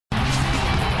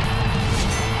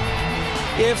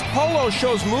If Polo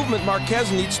shows movement,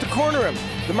 Marquez needs to corner him.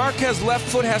 The Marquez left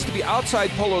foot has to be outside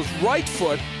Polo's right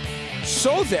foot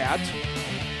so that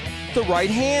the right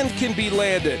hand can be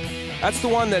landed. That's the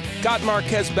one that got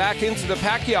Marquez back into the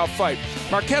Pacquiao fight.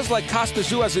 Marquez, like Costa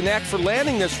has a knack for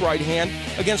landing this right hand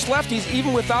against lefties,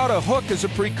 even without a hook as a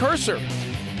precursor.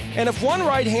 And if one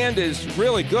right hand is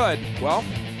really good, well,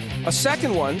 a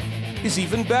second one is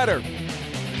even better.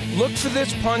 Look for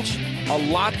this punch a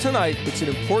lot tonight. It's an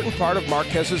important part of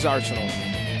Marquez's arsenal.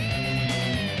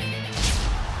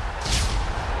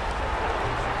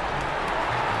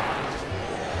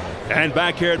 And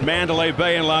back here at Mandalay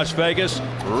Bay in Las Vegas,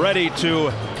 ready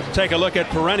to take a look at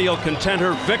perennial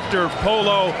contender Victor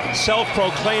Polo,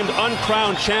 self-proclaimed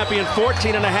uncrowned champion,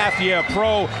 14-and-a-half-year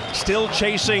pro, still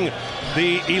chasing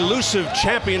the elusive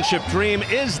championship dream.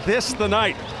 Is this the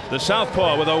night? The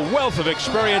southpaw, with a wealth of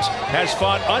experience, has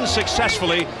fought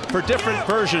unsuccessfully for different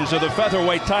versions of the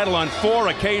featherweight title on 4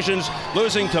 occasions,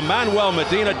 losing to Manuel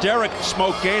Medina, Derek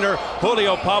Smoke Gaynor,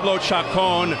 Julio Pablo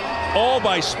Chacon, all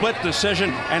by split decision,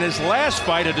 and his last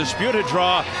fight a disputed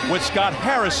draw with Scott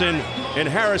Harrison in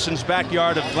Harrison's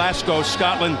backyard of Glasgow,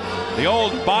 Scotland. The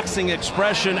old boxing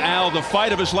expression, Al, the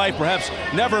fight of his life, perhaps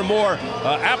never more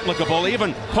applicable.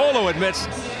 Even Polo admits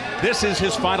this is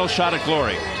his final shot at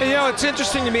glory. And you know, it's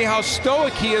interesting to me how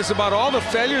stoic he is about all the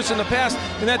failures in the past.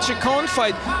 In that Chacon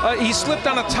fight, he slipped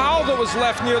on a towel that was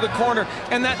left near the corner,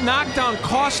 and that knockdown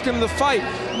cost him the fight.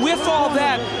 With all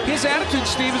that, his attitude,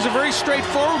 Steve, is a very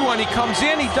straightforward one. He comes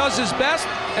in, he does his best,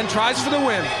 and tries for the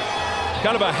win.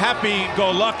 Kind of a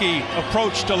happy-go-lucky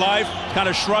approach to life, kind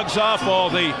of shrugs off all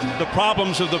the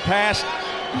problems of the past.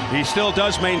 He still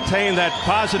does maintain that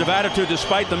positive attitude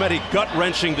despite the many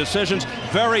gut-wrenching decisions.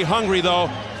 Very hungry, though.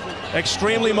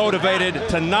 Extremely motivated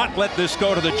to not let this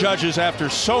go to the judges after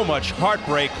so much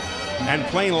heartbreak and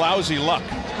plain lousy luck.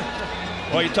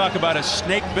 Well, you talk about a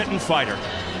snake-bitten fighter.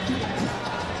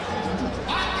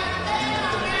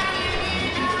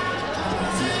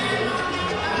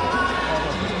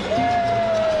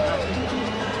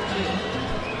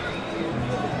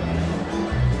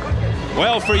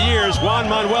 Well, for years, Juan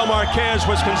Manuel Marquez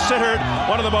was considered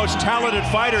one of the most talented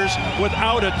fighters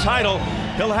without a title.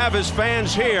 He'll have his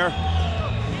fans here,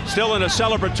 still in a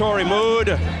celebratory mood,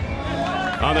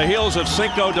 on the heels of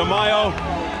Cinco de Mayo.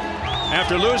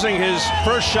 After losing his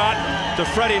first shot to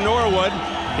Freddie Norwood,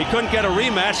 he couldn't get a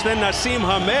rematch. Then Nassim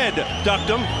Hamed ducked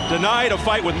him, denied a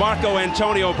fight with Marco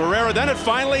Antonio Barrera. Then it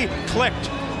finally clicked.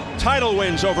 Title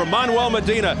wins over Manuel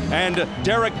Medina and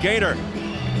Derek Gaynor.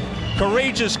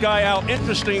 Courageous guy, Al.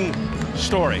 Interesting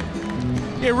story.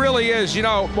 It really is. You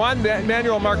know, Juan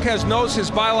Manuel Marquez knows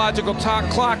his biological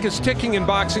clock is ticking in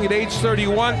boxing at age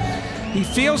 31. He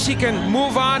feels he can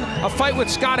move on. A fight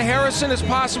with Scott Harrison is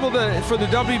possible for the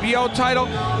WBO title.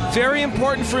 Very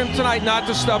important for him tonight not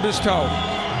to stub his toe.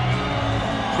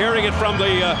 Hearing it from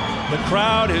the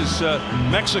crowd, his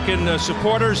Mexican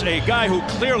supporters, a guy who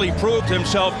clearly proved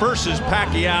himself versus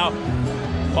Pacquiao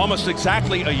almost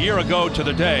exactly a year ago to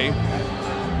the day.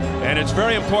 And it's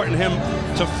very important to him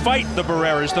to fight the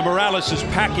Barreras, the Morales'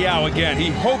 Pacquiao again. He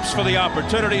hopes for the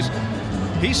opportunities.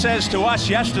 He says to us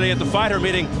yesterday at the fighter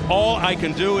meeting, all I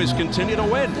can do is continue to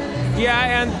win.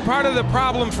 Yeah, and part of the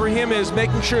problem for him is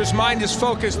making sure his mind is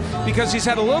focused, because he's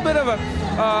had a little bit of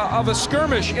a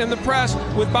skirmish in the press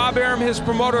with Bob Arum, his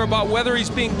promoter, about whether he's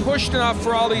being pushed enough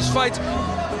for all these fights.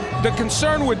 The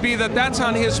concern would be that that's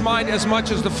on his mind as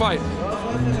much as the fight.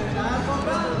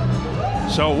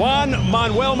 So Juan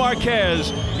Manuel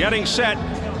Marquez getting set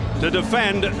to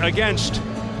defend against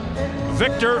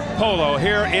Victor Polo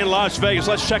here in Las Vegas.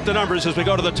 Let's check the numbers as we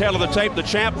go to the tail of the tape. The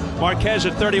champ, Marquez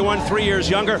at 31, 3 years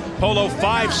younger. Polo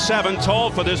 5'7",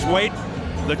 tall for this weight.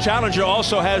 The challenger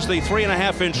also has the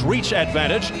 3.5-inch reach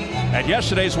advantage. At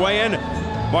yesterday's weigh-in,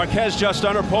 Marquez just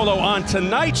under Polo. On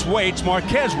tonight's weights,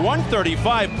 Marquez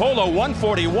 135, Polo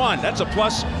 141. That's a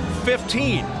plus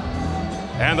 15.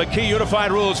 And the key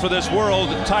unified rules for this world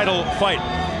title fight: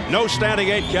 no standing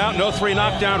 8 count, no 3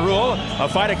 knockdown rule. A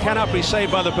fighter cannot be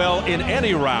saved by the bell in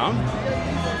any round.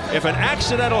 If an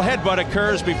accidental headbutt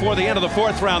occurs before the end of the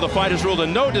 4th round, the fight is ruled a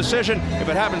no decision. If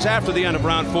it happens after the end of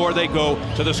round 4, they go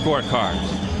to the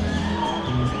scorecards.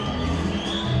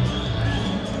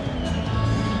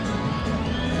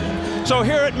 So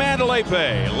here at Mandalay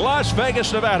Bay, Las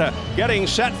Vegas, Nevada, getting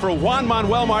set for Juan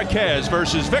Manuel Marquez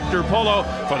versus Victor Polo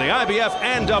for the IBF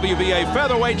and WBA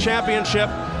Featherweight Championship.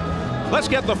 Let's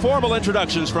get the formal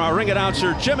introductions from our ring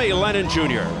announcer, Jimmy Lennon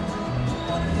Jr.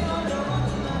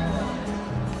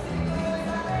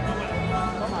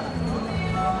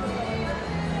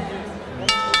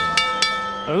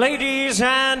 Ladies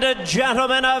and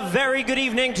gentlemen, a very good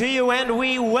evening to you, and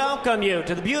we welcome you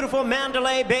to the beautiful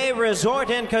Mandalay Bay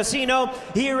Resort and Casino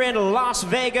here in Las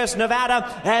Vegas,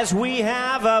 Nevada, as we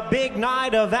have a big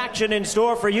night of action in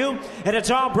store for you. And it's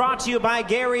all brought to you by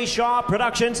Gary Shaw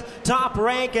Productions, Top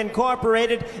Rank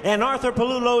Incorporated, and Arthur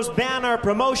Palullo's Banner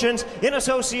Promotions in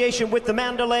association with the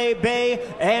Mandalay Bay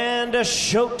and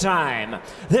Showtime.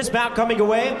 This bout coming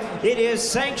away, it is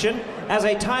sanctioned as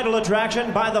a title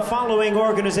attraction by the following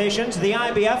organizations: the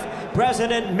IBF,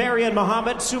 President Marion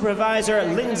Muhammad, Supervisor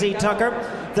Lindsay Tucker;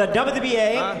 the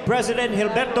WBA, President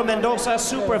Gilberto Mendoza,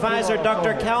 Supervisor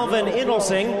Dr. Calvin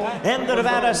Inelsing; and the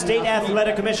Nevada State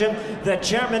Athletic Commission, the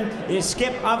Chairman is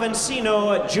Skip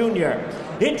Avancino Jr.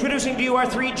 Introducing to you our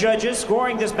three judges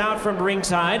scoring this bout from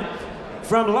ringside.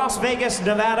 From Las Vegas,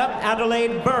 Nevada,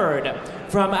 Adelaide Bird;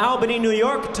 from Albany, New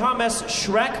York, Thomas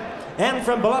Schreck; and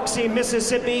from Biloxi,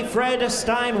 Mississippi, Fred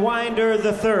Steinwinder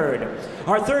III.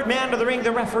 Our third man to the ring,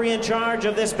 the referee in charge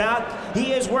of this bout.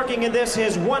 He is working in this,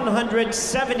 his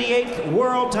 178th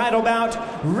world title bout,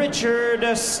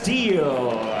 Richard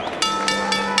Steele.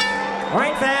 All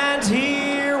right, fans,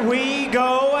 here we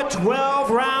go. 12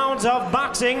 rounds of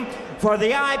boxing for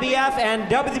the IBF and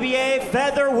WBA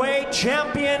Featherweight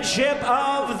Championship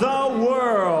of the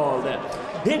World.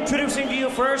 Introducing to you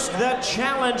first the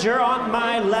challenger on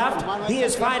my left. He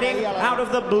is fighting out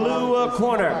of the blue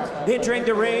corner. Entering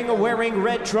the ring wearing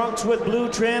red trunks with blue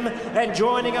trim and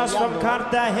joining us from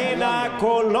Cartagena,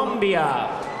 Colombia.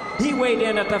 He weighed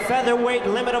in at the featherweight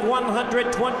limit of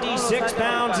 126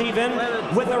 pounds even,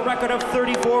 with a record of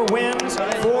 34 wins,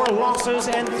 4 losses,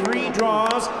 and 3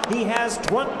 draws. He has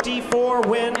 24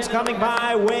 wins coming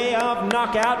by way of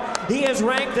knockout. He is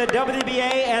ranked the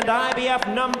WBA and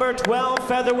IBF number 12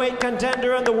 featherweight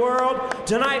contender in the world.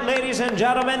 Tonight, ladies and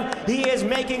gentlemen, he is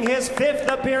making his 5th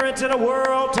appearance in a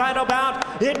world title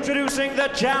bout. Introducing the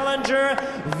challenger,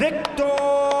 Victor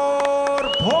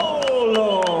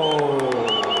Polo.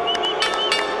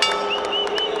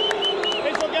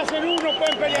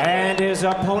 And his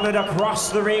opponent across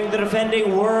the ring, the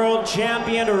defending world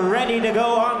champion, ready to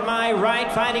go on my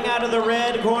right, fighting out of the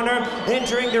red corner,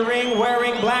 entering the ring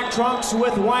wearing black trunks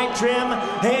with white trim,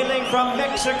 hailing from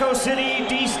Mexico City,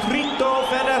 Distrito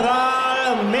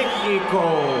Federal,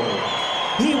 Mexico.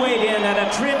 He weighed in at a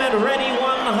trim and ready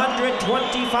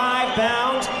 125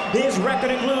 pounds. His record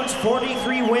includes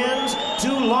 43 wins, 2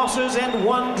 losses, and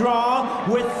 1 draw,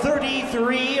 with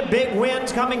 33 big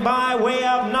wins coming by way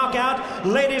of knockout.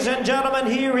 Ladies and gentlemen,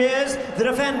 here is the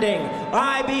defending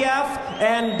IBF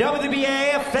and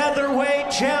WBA featherweight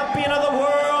champion of the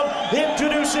world,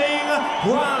 introducing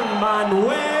Juan Manuel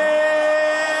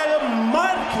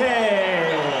Marquez.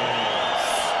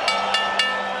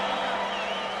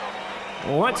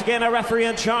 Once again, a referee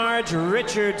in charge,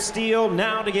 Richard Steele,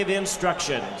 now to give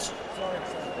instructions.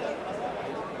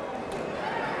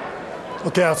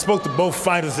 Okay, I spoke to both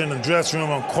fighters in the dressing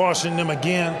room. I'm cautioning them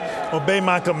again. Obey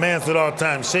my commands at all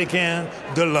times. Shake hands.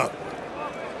 Good luck.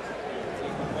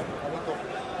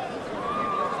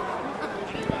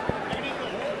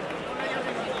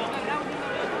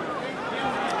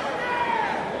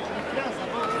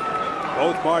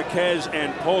 Both Marquez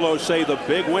and Polo say the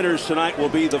big winners tonight will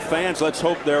be the fans. Let's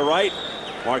hope they're right.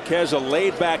 Marquez, a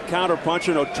laid-back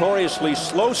counterpuncher, notoriously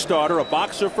slow starter, a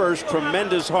boxer first,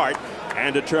 tremendous heart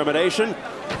and determination.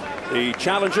 The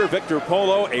challenger, Victor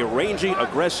Polo, a rangy,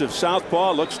 aggressive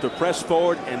southpaw, looks to press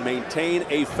forward and maintain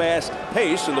a fast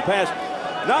pace. In the past,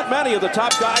 not many of the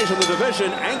top guys in the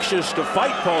division anxious to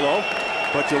fight Polo,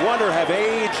 but you wonder, have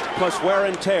age plus wear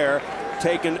and tear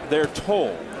taken their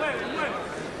toll?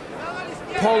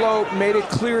 Polo made it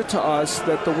clear to us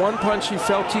that the one punch he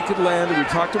felt he could land, and we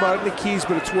talked about it in the keys,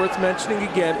 but it's worth mentioning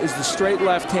again, is the straight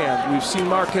left hand. We've seen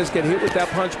Marquez get hit with that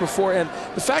punch before, and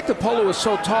the fact that Polo is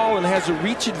so tall and has a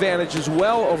reach advantage as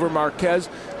well over Marquez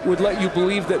would let you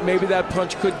believe that maybe that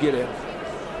punch could get in.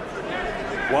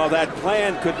 While that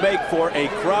plan could make for a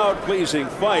crowd-pleasing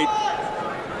fight,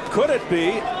 could it be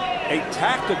a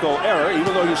tactical error,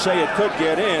 even though you say it could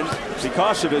get in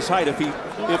because of his height, if he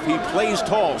plays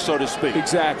tall, so to speak?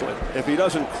 Exactly. If he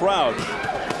doesn't crouch.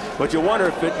 But you wonder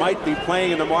if it might be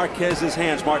playing into Marquez's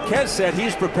hands. Marquez said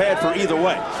he's prepared for either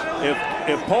way.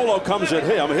 If Polo comes at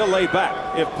him, he'll lay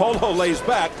back. If Polo lays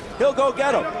back, he'll go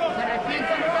get him.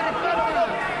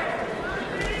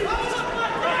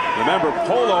 Remember,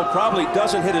 Polo probably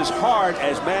doesn't hit as hard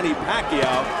as Manny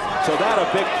Pacquiao, so that a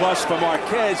big plus for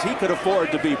Marquez. He could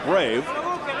afford to be brave.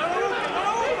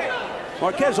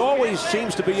 Marquez always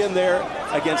seems to be in there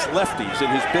against lefties in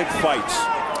his big fights.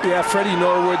 Yeah, Freddie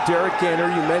Norwood, Derek Gainer,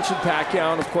 you mentioned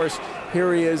Pacquiao, and of course,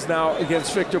 Here he is now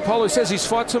against Victor Polo. He says he's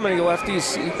fought so many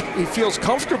lefties, he feels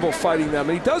comfortable fighting them.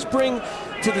 And he does bring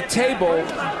to the table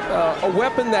a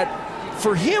weapon that,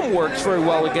 for him, works very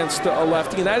well against a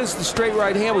lefty, and that is the straight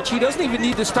right hand, which he doesn't even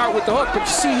need to start with the hook. But you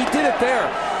see, he did it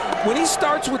there. When he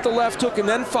starts with the left hook and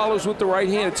then follows with the right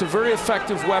hand, it's a very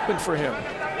effective weapon for him.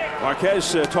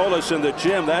 Marquez told us in the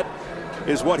gym that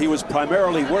is what he was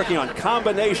primarily working on,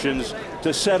 combinations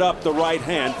to set up the right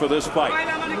hand for this fight.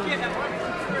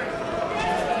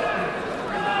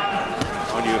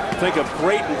 When you think of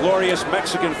great and glorious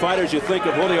Mexican fighters, you think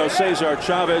of Julio Cesar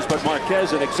Chavez, but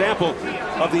Marquez, an example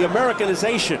of the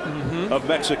Americanization of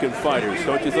Mexican fighters,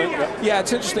 don't you think? Yeah,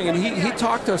 it's interesting, and he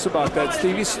talked to us about that,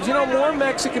 Steve. He said, you know, more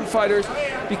Mexican fighters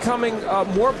becoming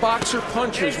more boxer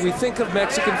punchers. We think of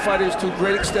Mexican fighters to a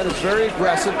great extent as very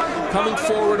aggressive, coming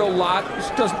forward a lot. This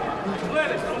doesn't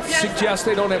suggest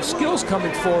they don't have skills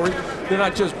coming forward. They're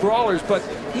not just brawlers, but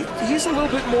he's a little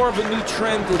bit more of a new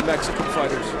trend with Mexican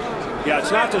fighters. Yeah,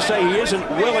 it's not to say he isn't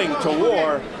willing to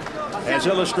war, as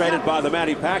illustrated by the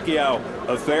Manny Pacquiao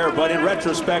affair, but in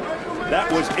retrospect,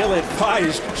 that was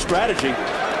ill-advised strategy.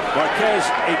 Marquez,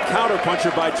 a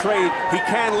counterpuncher by trade, he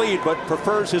can lead, but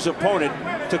prefers his opponent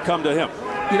to come to him.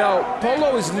 You know,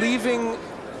 Polo is leaving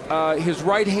his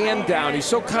right hand down. He's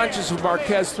so conscious of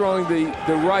Marquez throwing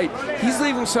the right. He's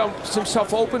leaving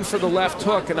himself open for the left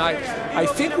hook, and I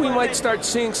think we might start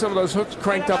seeing some of those hooks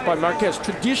cranked up by Marquez.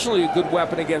 Traditionally a good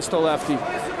weapon against a lefty,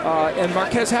 and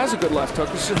Marquez has a good left hook.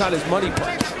 This is not his money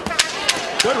punch.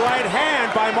 Good right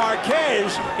hand by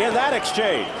Marquez in that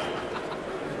exchange.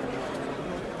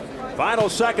 Final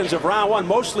seconds of round one,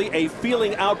 mostly a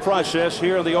feeling out process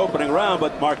here in the opening round,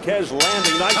 but Marquez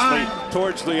landing nicely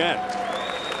towards the end.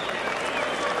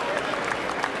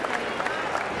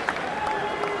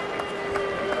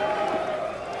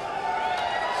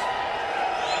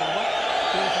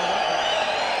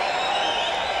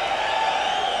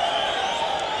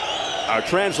 Our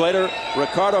translator,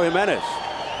 Ricardo Jimenez.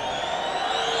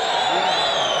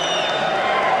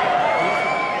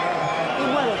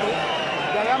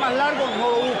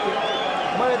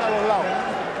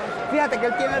 Fíjate que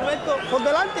él tiene el resto por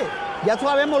delante. Ya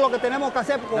sabemos lo que tenemos que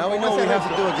hacer con ese resto.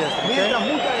 Mientras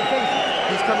mucha defensa.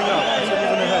 He's coming up. He's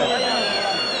moving ahead.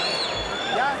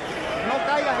 Ya no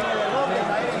caigas en el error de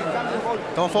caer en el cambio de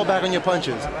golpe. Don't fall back on your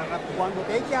punches. Cuando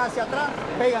te eches hacia atrás,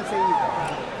 pega enseguida.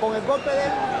 Con el golpe de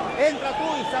él, entra tú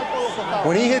y salta los costados.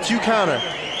 When he hits you, counter.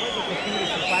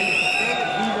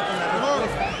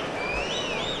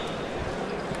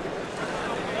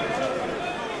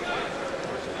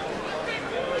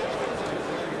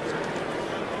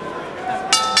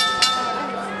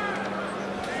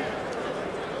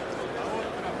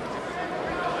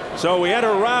 So we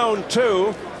enter round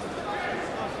two.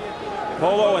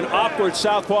 Polo in awkward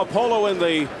southpaw. Polo in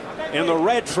the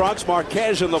red trunks.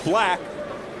 Marquez in the black.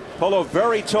 Polo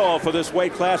very tall for this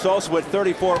weight class. Also at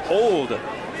 34, old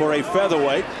for a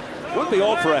featherweight. Wouldn't be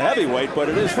old for a heavyweight, but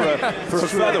it is for a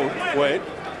featherweight.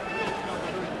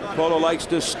 Polo likes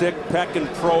to stick, peck, and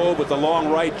probe with the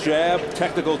long right jab.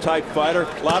 Technical type fighter.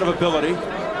 A lot of ability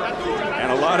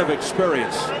and a lot of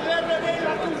experience.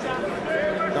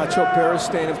 Nacho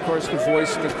Beristain, of course, the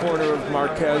voice in the corner of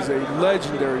Marquez, a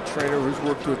legendary trainer who's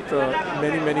worked with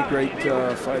many, many great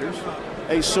fighters.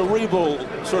 A cerebral,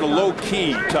 sort of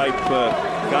low-key type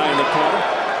guy in the corner.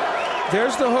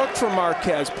 There's the hook for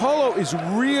Marquez. Polo is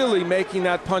really making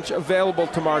that punch available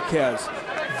to Marquez.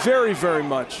 Very, very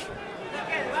much.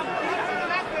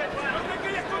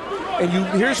 And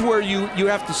here's where you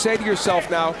have to say to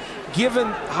yourself now, given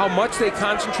how much they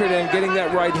concentrate on getting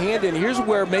that right hand in, here's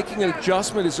where making an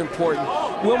adjustment is important.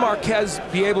 Will Marquez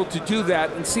be able to do that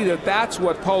and see that that's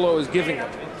what Polo is giving him?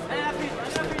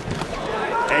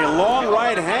 A long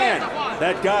right hand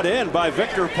that got in by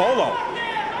Victor Polo.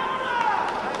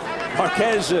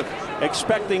 Marquez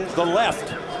expecting the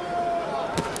left.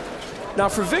 Now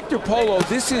for Victor Polo,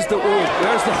 this is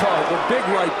there's the big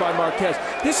right by Marquez.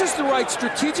 This is the right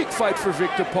strategic fight for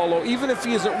Victor Polo, even if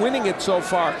he isn't winning it so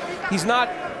far. He's not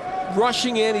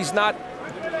rushing in, he's not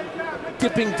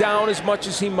dipping down as much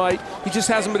as he might. He just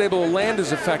hasn't been able to land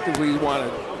as effectively as he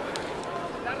wanted.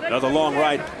 Another long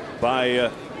right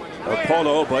by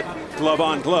Polo, but glove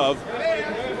on glove.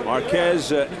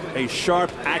 Marquez, a sharp,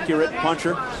 accurate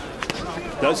puncher.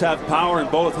 Does have power in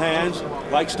both hands,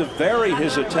 likes to vary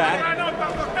his attack.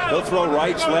 He'll throw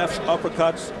rights, lefts,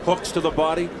 uppercuts, hooks to the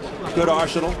body. Good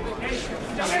arsenal.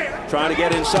 Trying to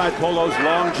get inside Polo's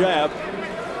long jab.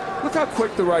 Look how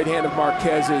quick the right hand of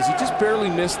Marquez is. He just barely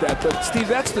missed that. But, Steve,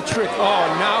 that's the trick. Oh,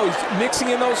 now he's mixing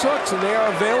in those hooks, and they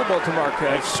are available to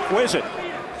Marquez. Exquisite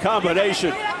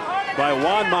combination by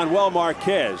Juan Manuel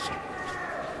Marquez.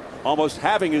 almost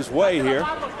having his way here.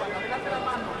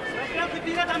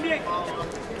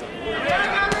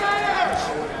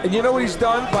 And you know what he's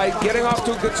done? By getting off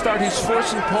to a good start, he's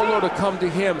forcing Polo to come to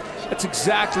him. That's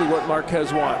exactly what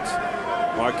Marquez wants.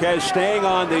 Marquez staying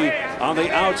on the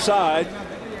outside.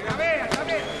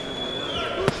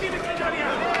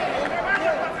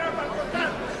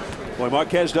 Boy,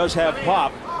 Marquez does have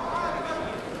pop.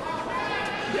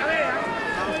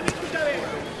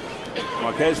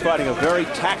 Marquez fighting a very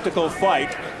tactical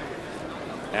fight,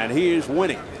 and he is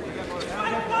winning.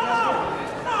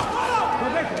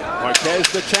 Marquez,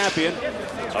 the champion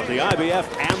of the IBF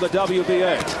and the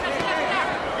WBA.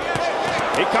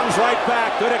 He comes right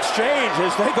back. Good exchange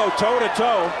as they go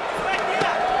toe-to-toe.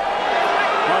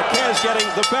 Marquez getting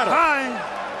the better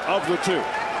of the two.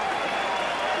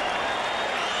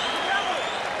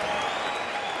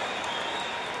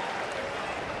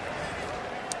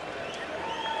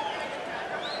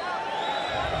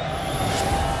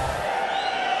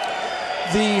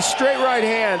 The straight right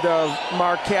hand of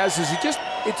Marquez is it just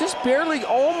barely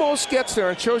almost gets there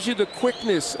and shows you the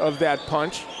quickness of that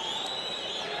punch.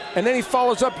 And then he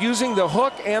follows up using the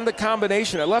hook and the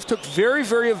combination. That left hook very,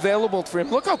 very available for him.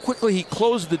 Look how quickly he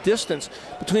closed the distance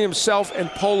between himself and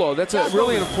Polo. That's a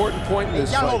really important point in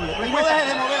this fight.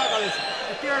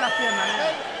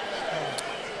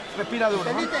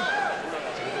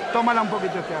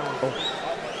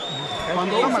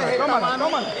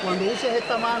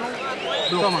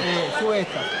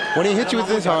 When he hits you with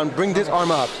this arm, bring this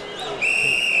arm up.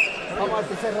 Come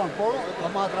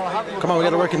on, we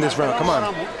got to work in this round. Come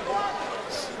on.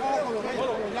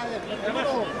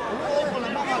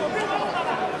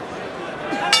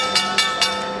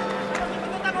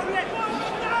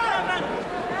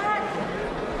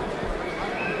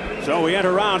 So we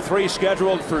enter round 3,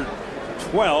 scheduled for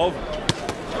 12.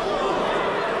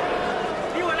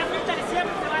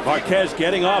 Marquez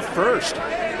getting off first,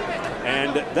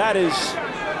 and that is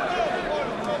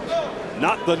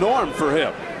not the norm for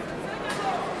him.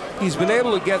 He's been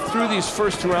able to get through these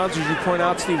first 2 rounds, as you point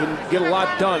out, Stephen, get a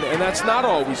lot done, and that's not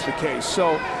always the case.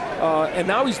 So, and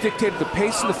now he's dictated the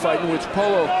pace of the fight in which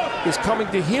Polo is coming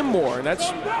to him more, and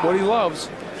that's what he loves.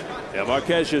 Yeah,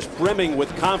 Marquez just brimming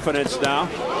with confidence now.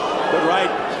 Good right,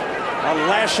 a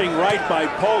lashing right by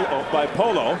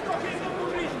Polo.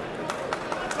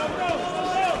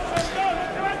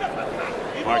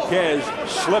 Marquez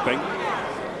slipping.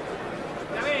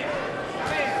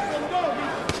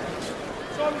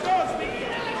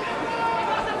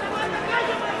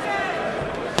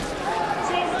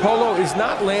 Polo is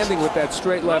not landing with that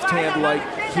straight left hand like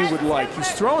he would like.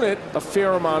 He's thrown it a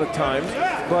fair amount of times,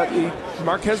 but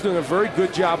Marquez doing a very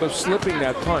good job of slipping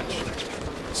that punch.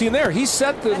 See, in there, he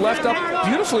set the left up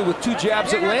beautifully with 2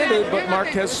 jabs that landed, but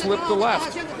Marquez slipped the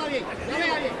left.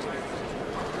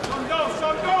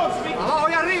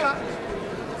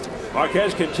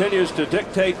 Marquez continues to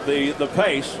dictate the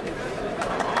pace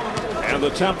and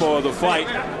the tempo of the fight,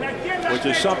 which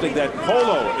is something that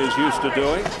Polo is used to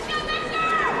doing.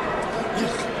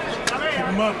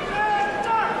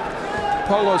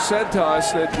 Polo said to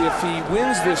us that if he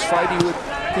wins this fight, he would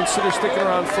consider sticking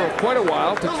around for quite a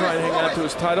while to try and hang on to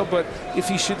his title, but if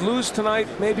he should lose tonight,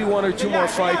 maybe 1 or 2 more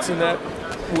fights, and that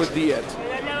would be it.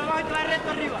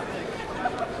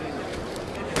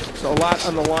 So a lot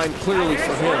on the line clearly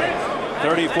for him.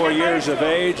 34 years of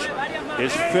age,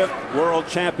 his 5th world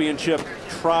championship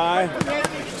try.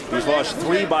 He's lost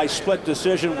 3 by split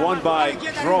decision, 1 by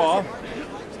draw.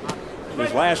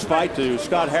 His last fight to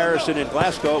Scott Harrison in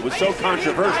Glasgow, it was so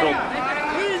controversial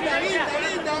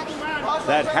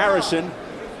that Harrison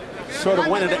sort of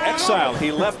went into exile.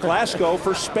 He left Glasgow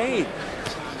for Spain.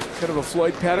 Kind of a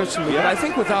Floyd Patterson move, but I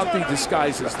think without the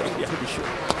disguises, though, I'm pretty sure.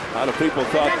 A lot of people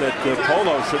thought that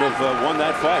Polo should have won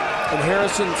that fight. And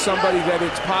Harrison, somebody that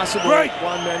it's possible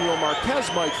Juan Manuel Marquez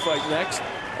might fight next,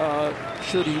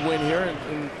 should he win here,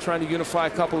 and trying to unify a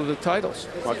couple of the titles.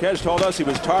 Marquez told us he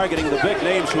was targeting the big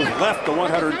names who left the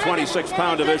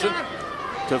 126-pound division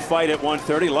to fight at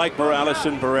 130, like Morales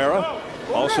and Barrera.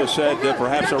 Also said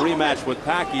perhaps a rematch with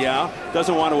Pacquiao.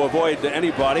 Doesn't want to avoid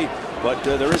anybody, but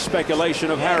there is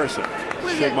speculation of Harrison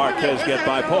should Marquez get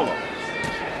by Polo.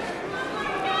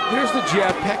 Here's the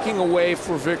jab pecking away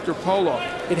for Victor Polo.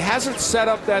 It hasn't set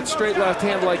up that straight left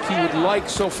hand like he would like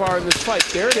so far in this fight.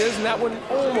 There it is, and that one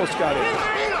almost got in.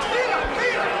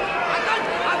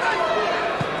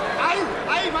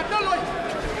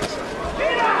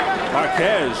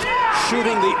 Marquez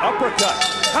shooting the uppercut.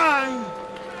 Time.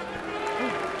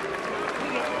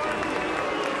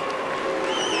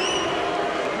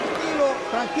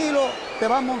 Tranquilo, te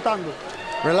vas montando.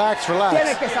 Relax, relax.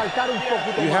 Tienes que saltar un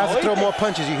poquito You más, have to throw ¿oíste? more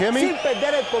punches, you hear me? Sin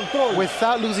perder el control.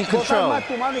 Without losing Botar control. más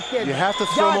tu mano izquierda. You have to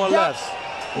throw more lefts,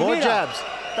 more Mira, jabs.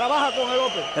 Trabaja con el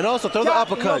upper. And also throw the Jab y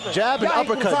uppercut, upper. jab and Jab y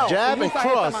uppercut, cruzado. jab Y and usa esta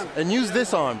cross, mano. and use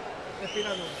this arm.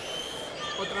 Respirando.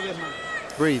 Otra vez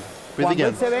más. Breathe, breathe Cuando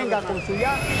again. él se venga con su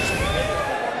jab.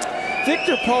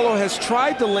 Victor Polo has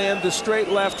tried to land the straight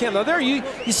left hand. Now there you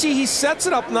see he sets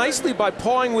it up nicely by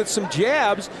pawing with some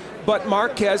jabs, but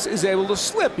Marquez is able to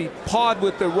slip. He pawed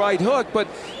with the right hook, but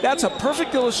that's a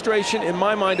perfect illustration in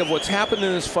my mind of what's happened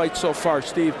in this fight so far,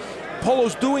 Steve.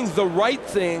 Polo's doing the right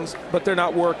things, but they're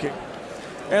not working.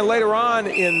 And later on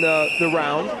in the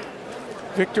round,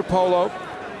 Victor Polo,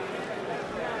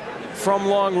 from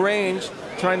long range,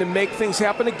 trying to make things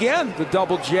happen again. The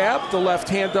double jab, the left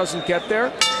hand doesn't get there,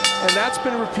 and that's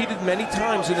been repeated many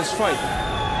times in this fight.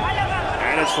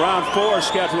 And it's round 4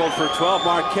 scheduled for 12.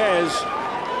 Marquez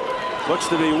looks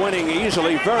to be winning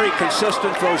easily, very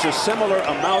consistent, throws a similar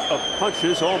amount of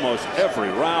punches almost every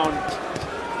round.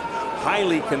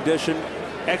 Highly conditioned,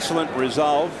 excellent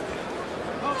resolve,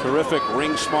 terrific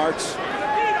ring smarts,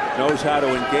 knows how to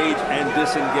engage and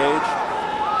disengage.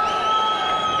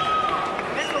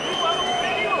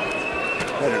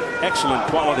 Had an excellent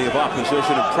quality of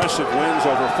opposition, impressive wins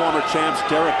over former champs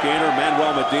Derek Gainer,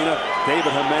 Manuel Medina,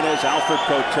 David Jimenez, Alfred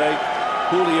Cote,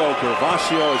 Julio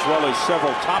Gervasio, as well as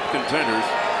several top contenders.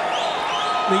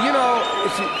 Now, you know,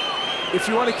 if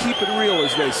you want to keep it real,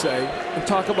 as they say, and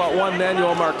talk about Juan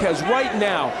Manuel Marquez, right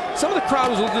now, some of the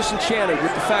crowd is a little disenchanted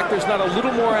with the fact there's not a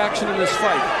little more action in this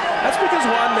fight. That's because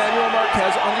Juan Manuel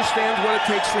Marquez understands what it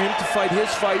takes for him to fight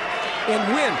his fight and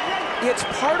win. It's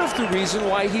part of the reason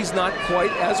why he's not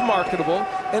quite as marketable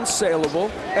and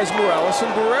saleable as Morales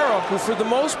and Barrera, who for the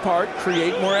most part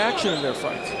create more action in their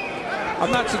fights.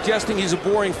 I'm not suggesting he's a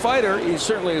boring fighter. He's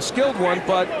certainly a skilled one,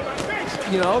 but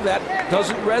you know, that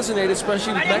doesn't resonate,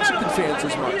 especially with Mexican fans,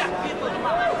 as much.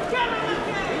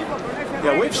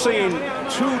 Yeah, we've seen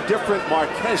 2 different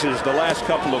Marquezes the last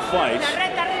couple of fights.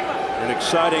 An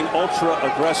exciting,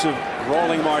 ultra-aggressive,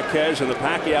 rolling Marquez in the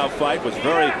Pacquiao fight was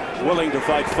very willing to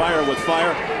fight fire with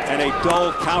fire, and a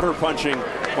dull, counter-punching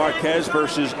Marquez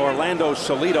versus Orlando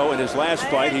Salido in his last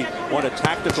fight. He won a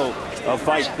tactical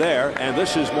fight there, and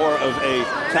this is more of a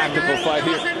tactical fight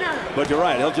here. But you're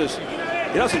right, he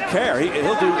doesn't care.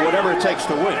 He'll do whatever it takes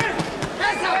to win.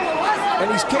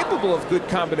 And he's capable of good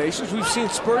combinations. We've seen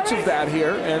spurts of that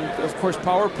here, and of course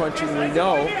power punching we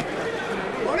know.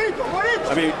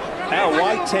 I mean, Al,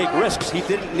 why take risks? He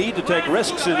didn't need to take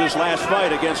risks in his last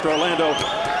fight against Orlando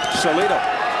Salido.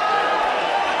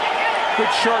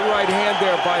 Good short right hand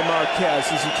there by Marquez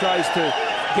as he tries to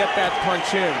get that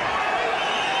punch in.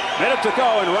 Minute to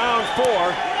go in round 4.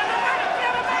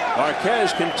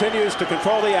 Marquez continues to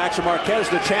control the action. Marquez,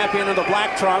 the champion in the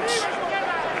black trunks.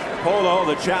 Polo,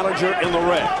 the challenger, in the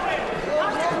red.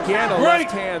 Again, a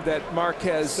left hand that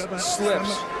Marquez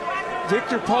slips.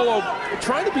 Victor Polo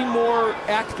trying to be more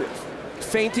active,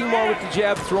 feinting more with the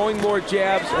jab, throwing more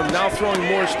jabs, and now throwing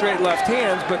more straight left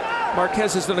hands, but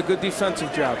Marquez has done a good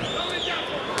defensive job.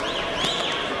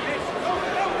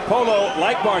 Polo,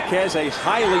 like Marquez, a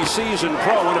highly seasoned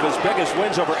pro, one of his biggest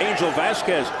wins over Angel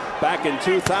Vasquez back in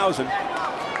 2000.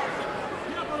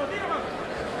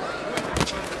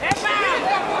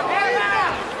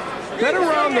 Better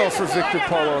round, though, for Victor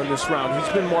Polo in this round.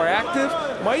 He's been more active,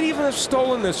 might even have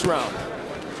stolen this round.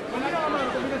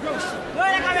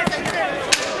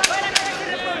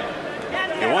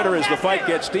 You wonder, as the fight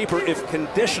gets deeper, if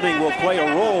conditioning will play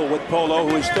a role with Polo,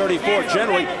 who is 34.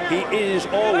 Generally, he is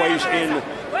always in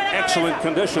excellent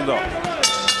condition, though.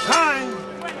 Time.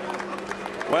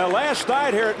 Well, last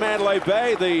night here at Mandalay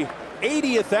Bay, the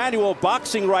 80th Annual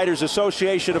Boxing Writers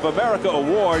Association of America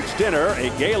Awards dinner,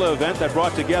 a gala event that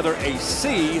brought together a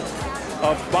sea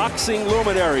of boxing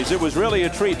luminaries. It was really a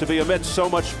treat to be amidst so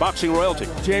much boxing royalty.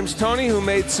 James Toney, who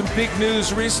made some big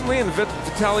news recently, and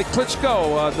Vitaly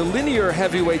Klitschko, the linear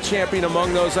heavyweight champion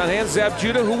among those on hand. Zab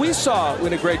Judah, who we saw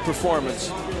in a great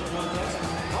performance.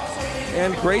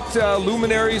 And great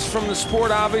luminaries from the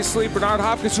sport, obviously. Bernard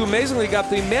Hopkins, who amazingly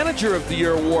got the Manager of the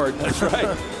Year award. That's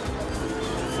right.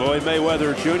 Floyd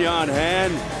Mayweather Jr. on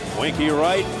hand. Winky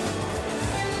Wright.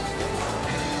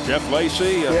 Jeff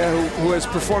Lacey. Who has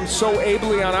performed so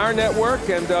ably on our network.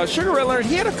 And Sugar Ray Leonard,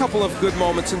 he had a couple of good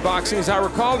moments in boxing, as I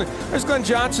recall. And there's Glenn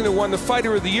Johnson, who won the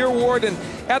Fighter of the Year award. And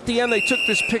at the end, they took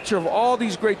this picture of all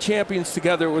these great champions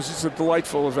together. It was just a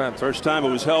delightful event. First time it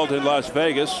was held in Las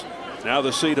Vegas. Now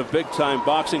the seat of big-time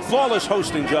boxing. Flawless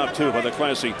hosting job, too, by the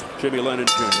classy Jimmy Lennon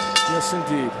Jr. Yes,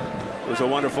 indeed. It was a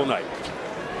wonderful night.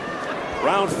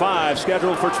 Round 5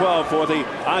 scheduled for 12 for the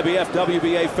IBF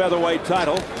WBA featherweight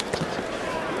title.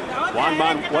 Juan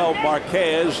Manuel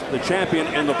Marquez, the champion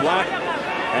in the black,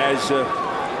 has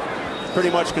pretty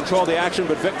much controlled the action,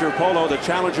 but Victor Polo, the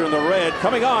challenger in the red,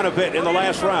 coming on a bit in the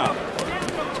last round.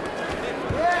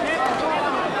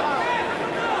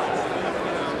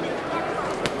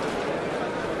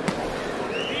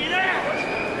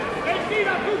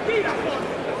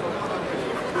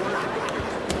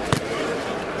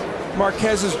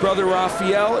 Marquez's brother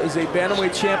Rafael is a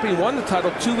bantamweight champion. Won the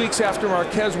title 2 weeks after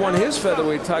Marquez won his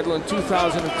featherweight title in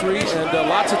 2003, and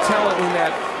lots of talent in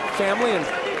that family. And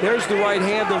there's the right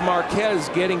hand of Marquez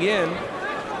getting in.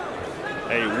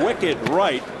 A wicked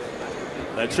right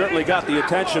that certainly got the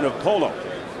attention of Polo.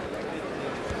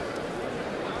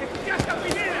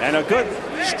 And a good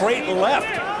straight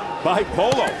left by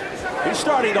Polo. He's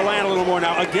starting to land a little more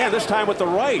now. Again, this time with the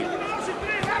right.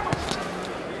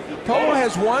 Polo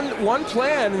has one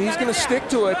plan, and he's going to stick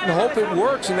to it and hope it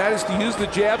works, and that is to use the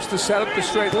jabs to set up the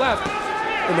straight left.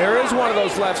 And there is one of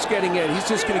those lefts getting in. He's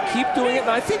just going to keep doing it,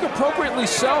 and I think appropriately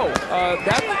so.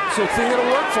 That's a thing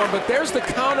that'll work for him, but there's the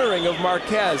countering of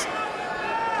Marquez.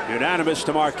 Unanimous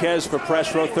to Marquez for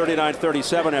press row,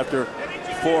 39-37 after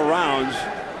 4 rounds.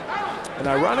 And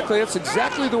ironically, that's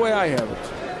exactly the way I have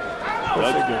it.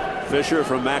 Doug Fisher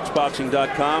from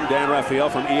MaxBoxing.com, Dan Raphael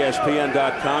from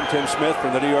ESPN.com, Tim Smith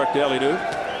from the New York Daily News.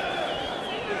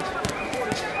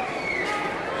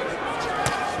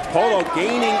 Polo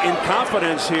gaining in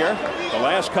confidence here the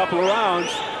last couple of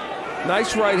rounds.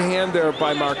 Nice right hand there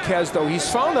by Marquez, though.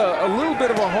 He's found a little bit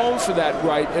of a home for that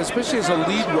right, especially as a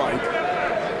lead right.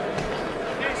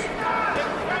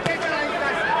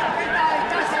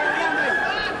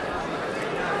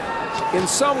 In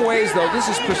some ways, though, this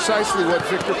is precisely what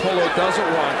Victor Polo doesn't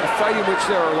want. A fight in which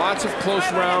there are lots of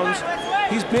close rounds.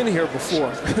 He's been here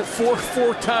before,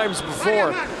 four times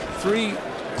before. 3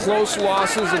 close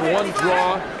losses and 1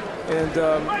 draw. And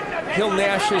he'll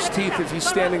gnash his teeth if he's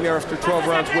standing there after 12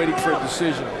 rounds waiting for a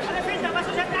decision.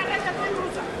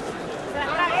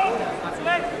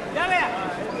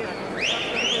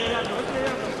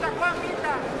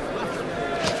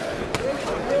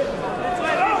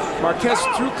 Marquez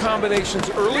threw combinations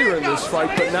earlier in this fight,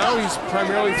 but now he's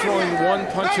primarily throwing 1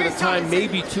 punch at a time,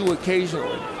 maybe 2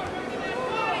 occasionally.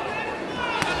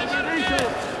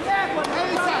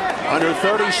 Under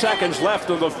 30 seconds left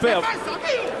of the 5th.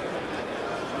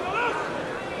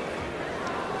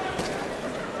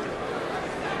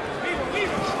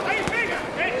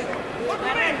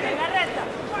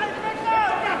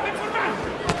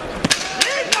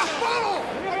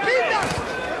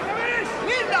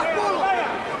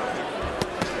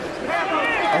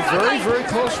 Very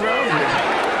close round here.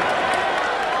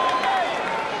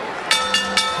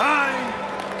 Time.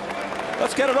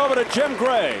 Let's get it over to Jim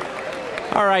Gray.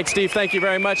 All right, Steve, thank you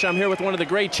very much. I'm here with one of the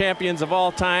great champions of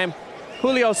all time,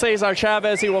 Julio Cesar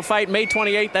Chavez. He will fight May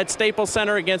 28th at Staples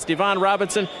Center against Yvonne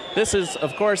Robinson. This is,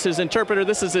 of course, his interpreter.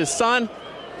 This is his son,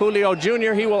 Julio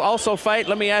Jr. He will also fight.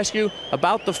 Let me ask you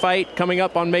about the fight coming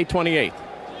up on May 28th.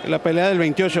 La pelea del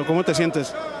 28, ¿cómo te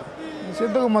sientes? Me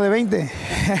siento como de 20.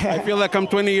 I feel like I'm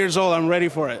 20 years old. I'm ready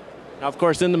for it. Now, of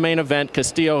course, in the main event,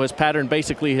 Castillo has patterned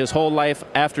basically his whole life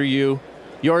after you.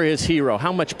 You're his hero.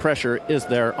 How much pressure is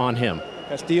there on him?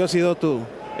 Castillo ha sido tu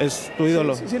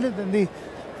ídolo. Sí, le entendí.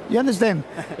 You understand?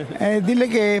 Dile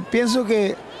que pienso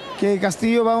que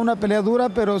Castillo va a una pelea dura,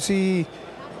 pero si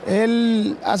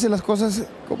él hace las cosas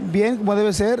bien, como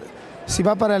debe ser, si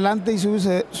va para adelante y sube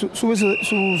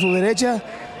su derecha,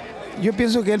 yo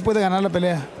pienso que él puede ganar la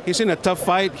pelea. He's in a tough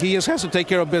fight. He just has to take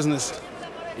care of business.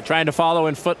 You trying to follow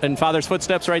in father's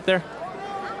footsteps right there?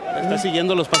 Está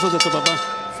siguiendo los pasos de tu papá.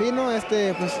 Sí, no,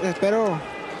 pues espero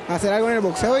hacer algo en el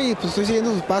boxeo y pues estoy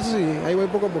siguiendo sus pasos y ahí voy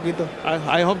poco a poquito.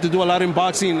 I hope to do a lot in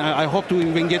boxing. I hope to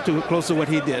even get close to what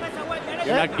he did.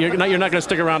 You're not going to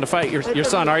stick around to fight your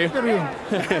son, are you?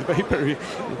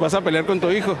 Vas a pelear con tu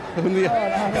hijo un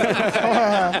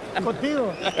día.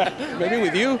 Contigo. Maybe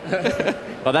with you.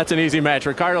 Well, that's an easy match.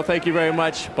 Ricardo, thank you very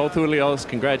much. Both Julios,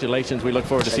 congratulations. We look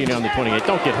forward to seeing you on the 28th.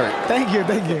 Don't get hurt. Thank you,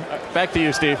 thank you. Back to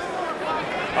you, Steve.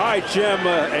 All right, Jim,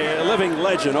 a living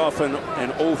legend, often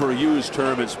an overused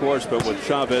term in sports, but with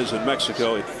Chavez in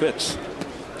Mexico, it fits.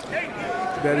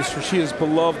 That is true. She is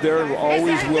beloved there and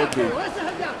always will be.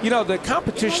 You know, the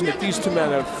competition that these two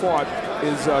men have fought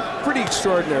is pretty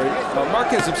extraordinary.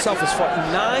 Marquez himself has fought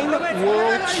 9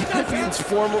 world champions,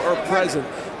 former or present.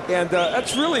 And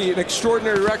that's really an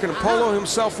extraordinary record. And Polo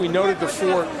himself, we noted the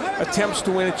 4 attempts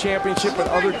to win a championship, but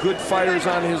other good fighters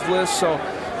on his list. So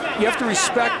you have to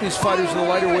respect these fighters in the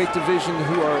lighter weight division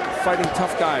who are fighting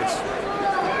tough guys.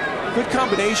 Good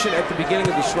combination at the beginning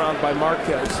of this round by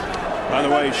Marquez. By the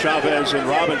way, Chavez and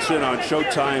Robinson on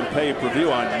Showtime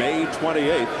pay-per-view on May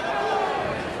 28th.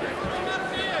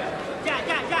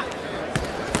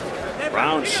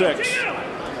 Round 6.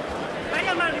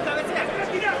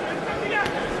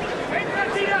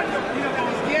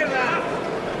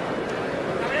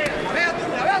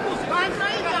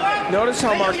 Notice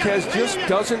how Marquez just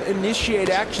doesn't initiate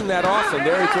action that often.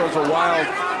 There he throws a wild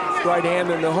right hand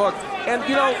in the hook. And,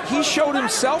 you know, he showed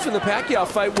himself in the Pacquiao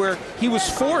fight where he was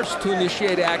forced to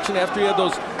initiate action after he had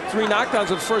those 3 knockdowns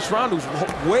in the first round. He was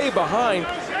way behind.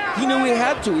 He knew he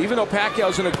had to. Even though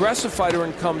Pacquiao's an aggressive fighter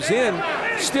and comes in,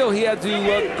 still he had to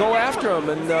go after him.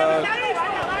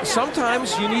 And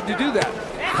sometimes you need to do that.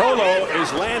 Polo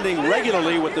is landing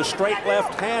regularly with the straight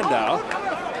left hand now.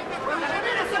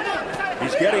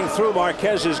 He's getting through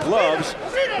Marquez's gloves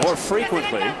more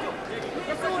frequently.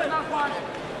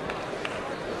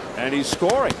 And he's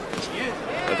scoring.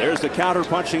 But there's the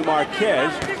counter-punching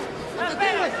Marquez.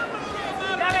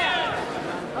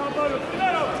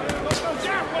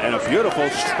 And a beautiful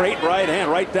straight right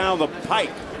hand right down the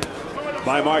pipe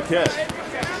by Marquez.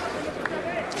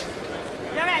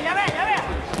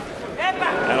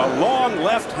 And a long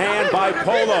left hand by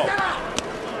Polo.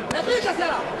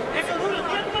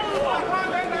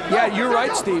 Yeah, you're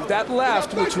right, Steve. That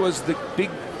left, which was the big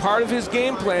part of his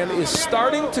game plan, is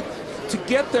starting to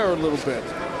get there a little bit.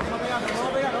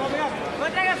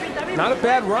 Not a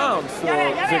bad round for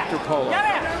Victor Polo.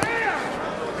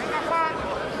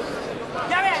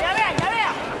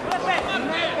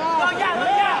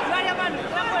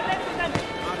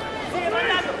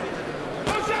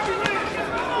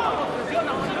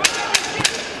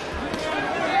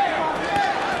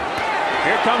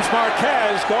 Here comes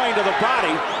Marquez going to the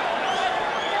body.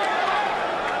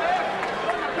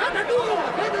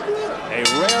 A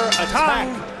rare attack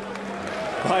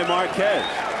by Marquez.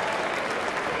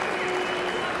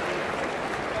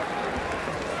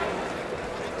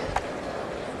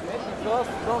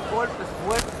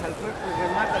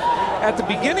 At the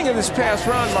beginning of this past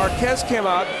round, Marquez came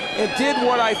out and did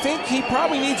what I think he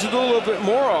probably needs to do a little bit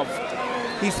more of.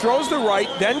 He throws the right,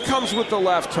 then comes with the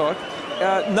left hook.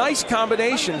 Nice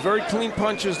combination, very clean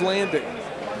punches landing.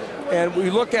 And we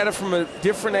look at it from a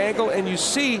different angle, and you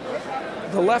see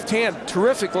the left hand,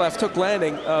 terrific left hook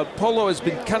landing. Polo has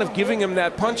been kind of giving him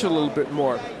that punch a little bit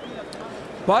more.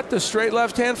 But the straight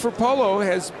left hand for Polo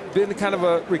has been kind of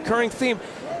a recurring theme.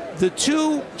 The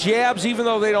 2 jabs, even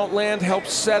though they don't land, help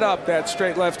set up that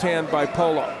straight left hand by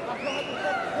Polo.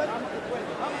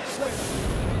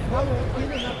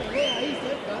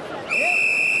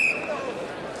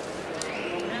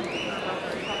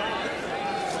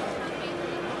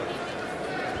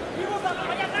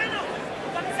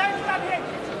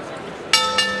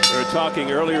 We were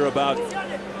talking earlier about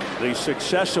the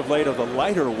success of late of the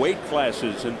lighter weight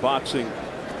classes in boxing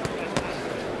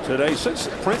today. Since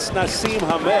Prince Nassim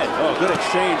Hamed, oh, good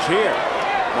exchange here.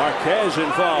 Marquez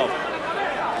involved.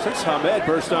 Since Hamed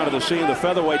burst onto the scene, the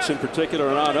featherweights in particular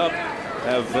and on up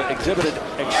have exhibited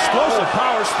explosive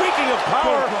power. Speaking of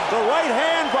power, the right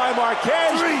hand by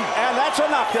Marquez, 3, and that's a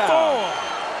knockdown.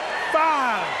 4,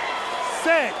 5,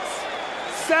 6,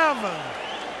 7,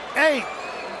 8.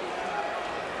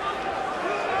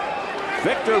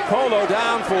 Victor Polo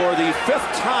down for the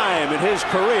 5th time in his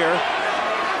career,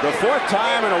 the 4th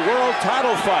time in a world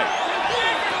title fight.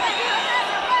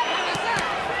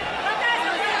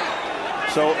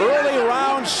 So early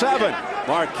round 7,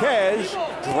 Marquez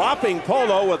dropping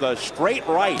Polo with a straight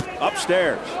right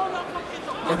upstairs.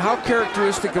 And how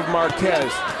characteristic of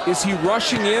Marquez. Is he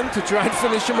rushing in to try and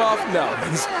finish him off? No,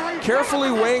 he's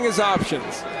carefully weighing his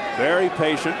options. Very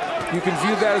patient. You can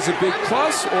view that as a big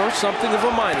plus or something of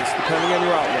a minus, depending on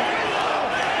your outlook.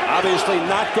 Obviously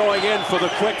not going in for the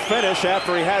quick finish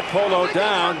after he had Polo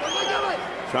down.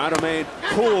 Trying to remain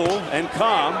cool and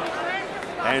calm,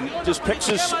 and just picks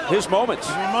his moments.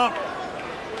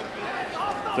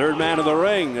 Third man in the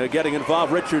ring, getting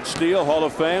involved, Richard Steele, Hall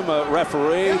of Fame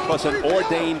referee, plus an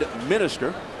ordained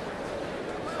minister.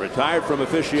 Retired from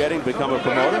officiating, become a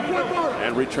promoter,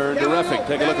 and returned to reffing.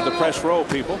 Take a look at the press row,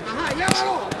 people.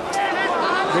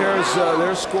 There's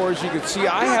their scores you can see.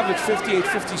 I have it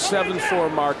 58-57 for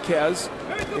Marquez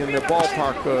in the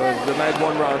ballpark. The night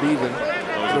 1 round even.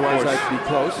 Otherwise, I'd be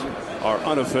close. Are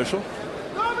unofficial.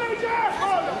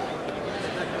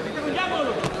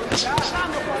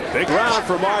 Big round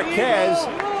for Marquez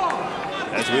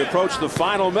as we approach the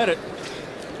final minute.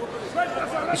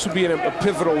 This would be a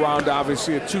pivotal round,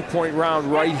 obviously, a 2-point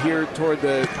round right here toward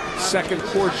the second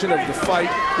portion of the fight.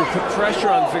 Will put pressure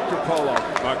on Victor Polo.